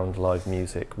and around live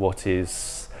music, what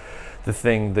is the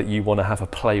thing that you want to have a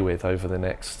play with over the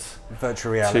next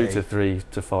virtual reality, 2 to 3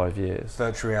 to 5 years?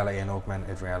 Virtual reality and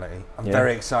augmented reality. I'm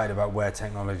very excited about where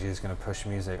technology is going to push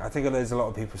music. I think there's a lot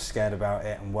of people scared about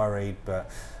it and worried,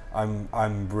 but I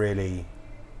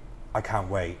can't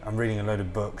wait. I'm reading a load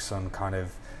of books on kind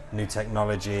of new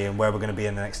technology and where we're going to be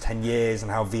in the next 10 years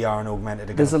and how VR and augmented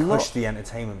are going to push the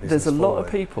entertainment business There's a forward. lot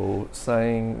of people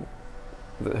saying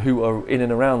who are in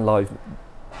and around live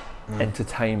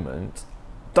entertainment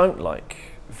don't like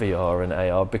VR and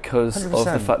AR because 100%. of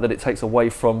the fact that it takes away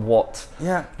from what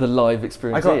the live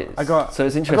experience is. So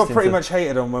it's interesting. I got pretty much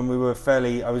hated on when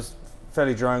I was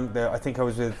fairly drunk. I think I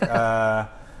was with,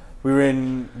 we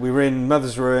were in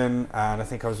Mother's Ruin, and I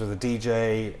think I was with a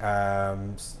DJ,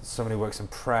 somebody who works in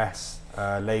press,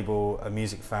 label, a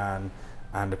music fan,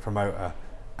 and a promoter.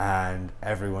 And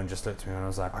everyone just looked at me and I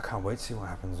was like, I can't wait to see what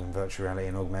happens when virtual reality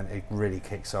and augmented really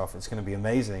kicks off. It's going to be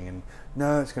amazing. And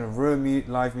no, it's going to ruin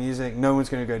live music. No one's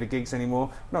going to go to gigs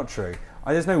anymore. Not true.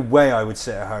 There's no way I would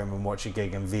sit at home and watch a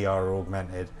gig in VR or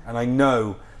augmented. And I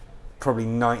know probably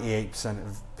 98%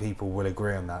 of people will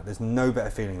agree on that. There's no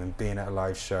better feeling than being at a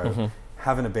live show,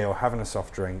 having a beer or having a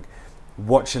soft drink,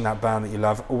 watching that band that you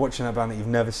love, or watching that band that you've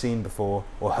never seen before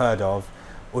or heard of,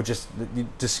 or just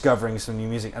discovering some new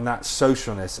music, and that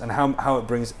socialness and how it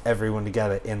brings everyone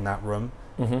together in that room.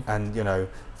 And you know,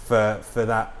 for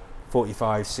that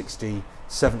 45, 60,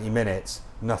 70 minutes,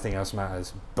 nothing else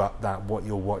matters but that what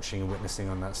you're watching and witnessing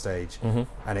on that stage.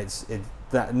 And it's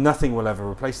that nothing will ever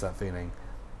replace that feeling.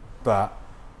 But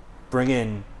bring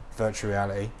in virtual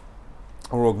reality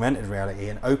or augmented reality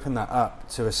and open that up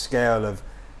to a scale of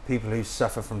people who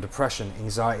suffer from depression,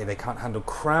 anxiety, they can't handle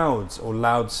crowds or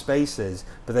loud spaces,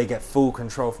 but they get full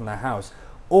control from their house.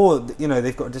 Or, you know,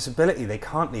 they've got a disability, they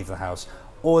can't leave the house.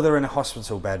 Or they're in a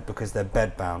hospital bed because they're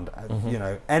bedbound. You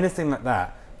know, anything like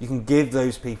that, you can give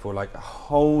those people like a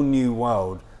whole new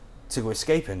world to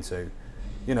escape into.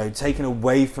 You know, taken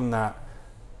away from that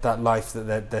life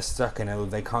that they're stuck in or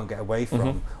they can't get away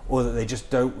from, or that they just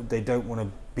don't want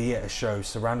to be at a show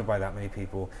surrounded by that many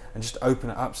people, and just open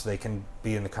it up so they can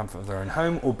be in the comfort of their own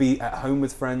home or be at home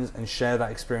with friends and share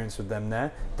that experience with them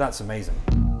there. That's amazing.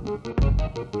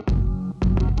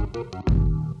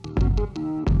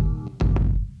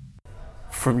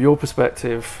 From your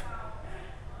perspective,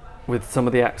 with some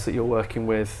of the acts that you're working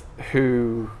with,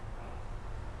 who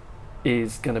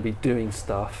is going to be doing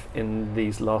stuff in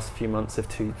these last few months of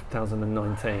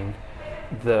 2019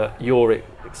 that you're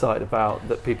excited about,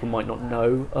 that people might not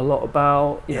know a lot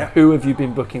about? You know, who have you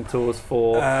been booking tours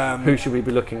for? Who should we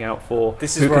be looking out for?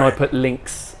 Who can I put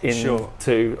links in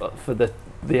to for the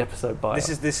episode bio?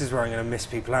 This is where I'm going to miss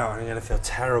people out, and I'm going to feel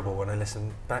terrible when I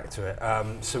listen back to it.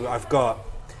 So I've got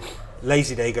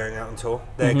Lazy Day going out on tour.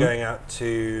 They're going out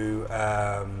to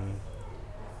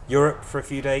Europe for a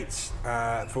few dates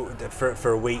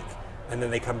for a week, and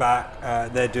then they come back.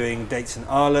 They're doing dates in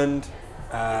Ireland,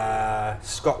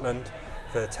 Scotland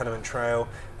for Tenement Trail,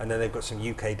 and then they've got some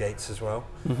UK dates as well.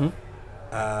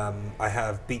 I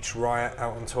have Beach Riot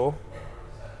out on tour.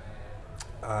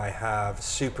 I have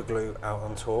Superglue out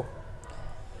on tour.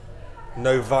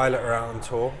 No Violet are out on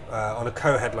tour, on a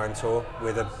co-headline tour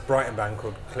with a Brighton band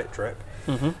called Clip Drip,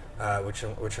 which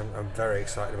I'm very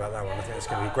excited about that one. I think it's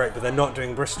going to be great, but they're not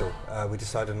doing Bristol. We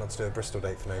decided not to do a Bristol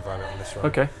date for No Violet on this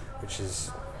one, which is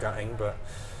gutting, but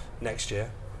next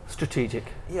year. Strategic.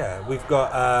 Yeah, we've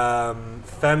got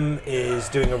Femme is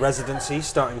doing a residency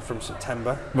starting from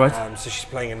September. Right. So she's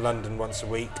playing in London once a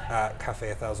week at Cafe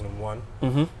 1001,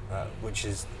 which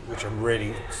I'm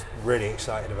really, really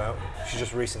excited about. She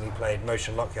just recently played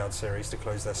Motion Lockyard Series to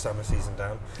close their summer season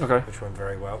down, which went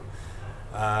very well.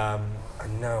 I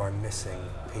know I'm missing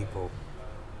people.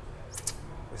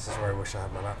 This is where I wish I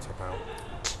had my laptop out.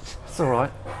 It's all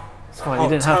right. It's fine. You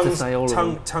didn't have to say all of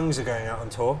them. Tongues are going out on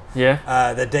tour.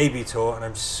 Yeah. Their debut tour, and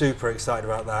I'm super excited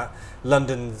about that.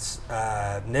 London's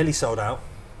nearly sold out.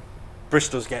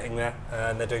 Bristol's getting there,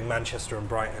 and they're doing Manchester and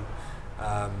Brighton.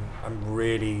 I'm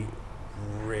really,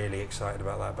 really excited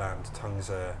about that band. Tongues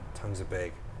are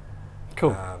big. Cool.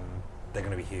 They're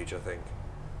going to be huge, I think.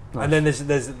 Nice. And then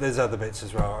there's other bits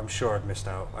as well. I'm sure I've missed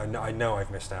out. I know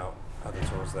I've missed out other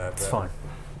tours there. It's fine.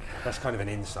 That's kind of an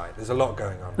insight. There's a lot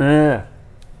going on. Yeah.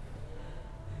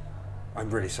 I'm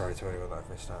really sorry to anyone that I've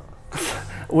missed out.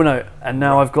 Well, no, and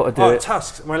now I've got to do it.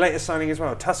 Tusks, my latest signing as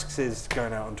well. Tusks is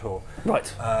going out on tour.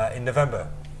 Right. In November,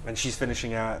 and she's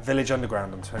finishing out at Village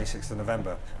Underground on 26th of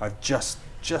November. I've just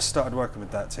started working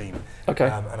with that team. Okay.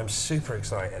 And I'm super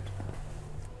excited.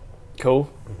 Cool.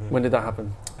 When did that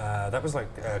happen? That was like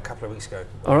a couple of weeks ago.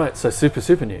 All right, so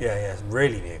super new. Yeah, it's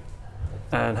really new.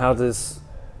 And how does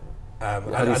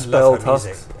How do you spell Tusks?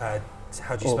 Music.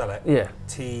 How do you spell it? Yeah.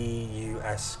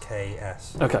 Tusks.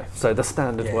 Okay, so the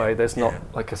standard way. There's not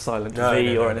like a silent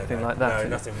V or anything like that. No,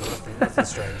 nothing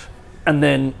strange. And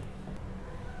then,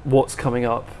 what's coming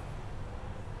up?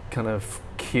 Kind of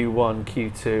Q1,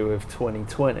 Q2 of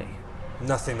 2020.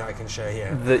 Nothing that I can share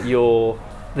here. That you're,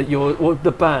 or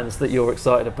the bands that you're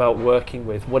excited about working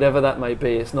with, whatever that may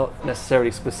be. It's not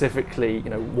necessarily specifically,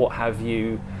 what have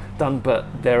you done, but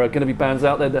there are going to be bands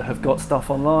out there that have got stuff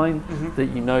online that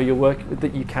you're working with,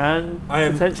 that you can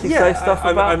potentially say stuff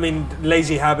about. I mean,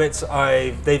 Lazy Habits,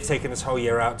 they've taken this whole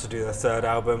year out to do their third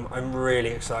album. I'm really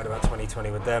excited about 2020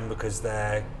 with them because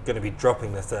they're going to be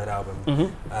dropping their third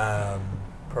album,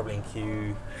 probably in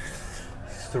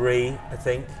Q3, I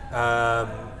think.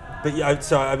 But yeah,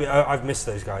 so I mean, I've missed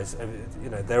those guys. I mean, you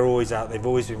know, they're always out. They've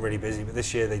always been really busy. But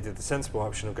this year they did the sensible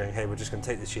option of going, hey, we're just going to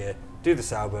take this year, do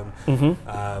this album,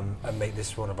 and make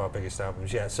this one of our biggest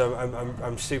albums. Yeah, so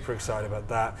I'm super excited about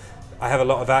that. I have a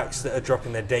lot of acts that are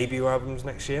dropping their debut albums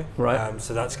next year. Right.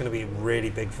 So that's going to be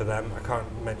really big for them. I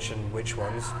can't mention which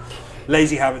ones.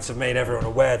 Lazy Habits have made everyone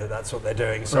aware that that's what they're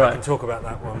doing, so I can talk about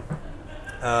that one.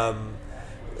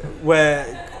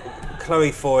 Where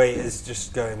Chloe Foy is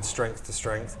just going strength to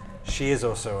strength. She is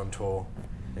also on tour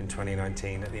in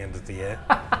 2019 at the end of the year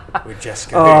with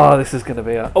Jessica Hoop. This is going to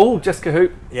be Jessica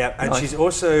Hoop. Yeah, and nice. She's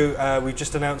also, we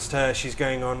just announced her, she's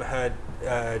going on her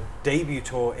debut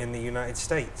tour in the United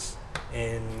States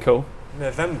in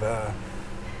November,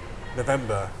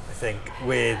 I think,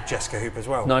 with Jessica Hoop as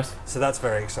well. Nice. So that's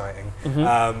very exciting.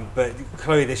 But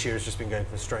Chloe this year has just been going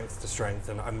from strength to strength,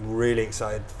 and I'm really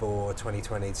excited for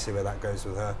 2020 to see where that goes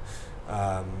with her.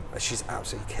 She's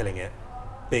absolutely killing it.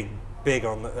 Big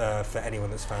on for anyone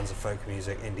that's fans of folk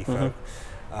music, indie folk.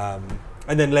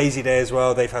 And then Lazy Day as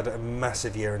well. They've had a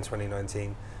massive year in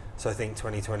 2019. So I think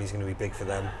 2020 is going to be big for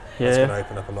them. Yeah. It's going to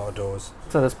open up a lot of doors.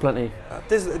 So there's plenty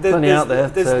There's out there.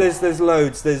 There's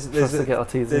loads. There's to get our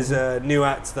teeth there's in. new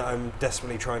acts that I'm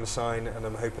desperately trying to sign, and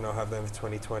I'm hoping I'll have them for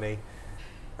 2020.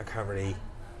 I can't really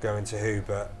go into who,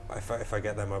 but if I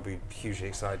get them, I'll be hugely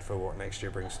excited for what next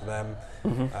year brings to them.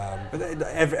 But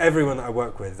everyone that I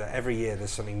work with, every year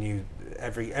there's something new.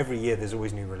 Every year there's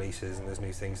always new releases and there's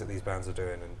new things that these bands are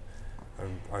doing,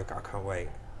 and I can't wait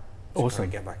to Awesome. kind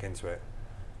of get back into it.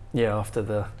 Yeah, after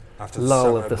the After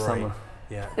lull the of the break. summer.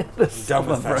 Yeah, The I'm done summer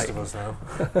with break. festivals now.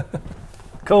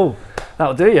 Cool.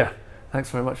 That'll do you. Thanks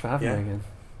very much for having Yeah. me again.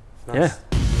 Nice. Yeah.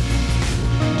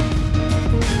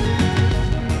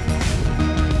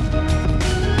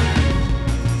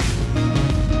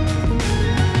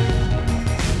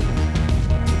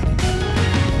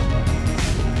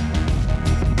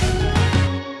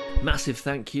 Massive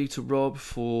thank you to Rob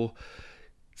for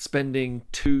spending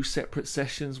 2 separate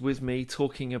sessions with me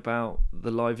talking about the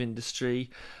live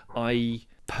industry. I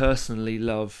personally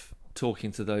love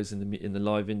talking to those in the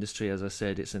live industry. As I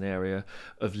said, it's an area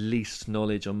of least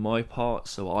knowledge on my part,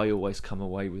 so I always come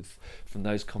away from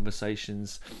those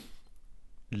conversations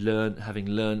having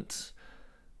learnt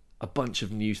a bunch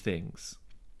of new things.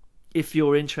 If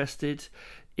you're interested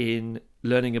in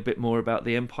learning a bit more about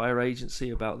the Empire Agency,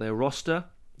 about their roster,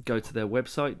 go to their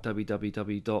website,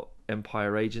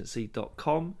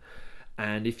 www.empireagency.com.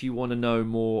 And if you want to know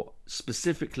more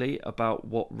specifically about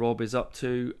what Rob is up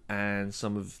to and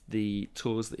some of the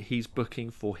tours that he's booking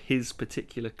for his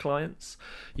particular clients,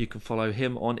 you can follow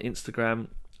him on Instagram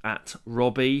at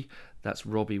Robbie. That's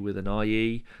Robbie with an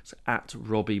IE. So at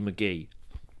Robbie McGee.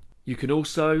 You can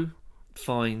also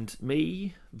find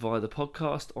me via the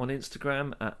podcast on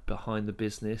Instagram at Behind the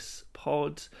Business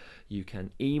Pod. You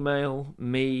can email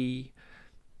me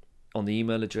on the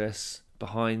email address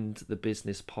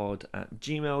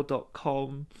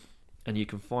behindthebusinesspod@gmail.com, and you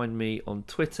can find me on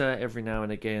Twitter every now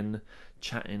and again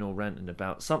chatting or ranting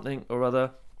about something or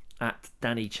other at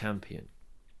Danny Champion.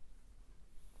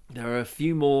 There are a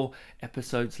few more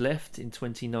episodes left in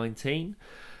 2019.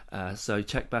 So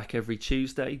check back every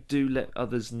Tuesday. Do let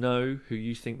others know who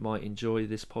you think might enjoy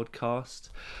this podcast.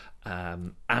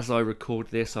 As I record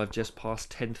this, I've just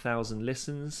passed 10,000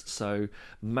 listens. So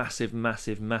massive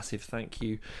thank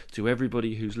you to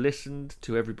everybody who's listened,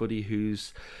 to everybody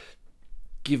who's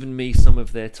given me some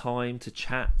of their time to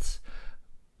chat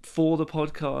for the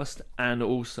podcast, and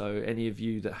also any of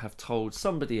you that have told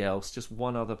somebody else, just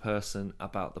one other person,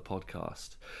 about the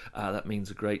podcast. That means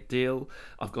a great deal.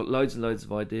 I've got loads and loads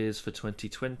of ideas for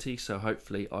 2020, so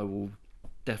hopefully I will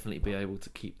definitely be able to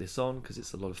keep this on, because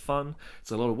it's a lot of fun. It's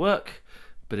a lot of work,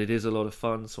 but it is a lot of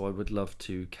fun, so I would love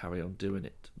to carry on doing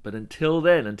it. But until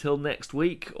then, until next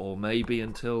week, or maybe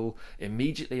until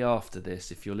immediately after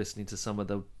this, if you're listening to some of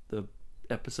the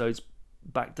episodes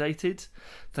backdated,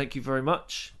 thank you very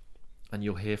much, and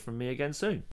you'll hear from me again soon.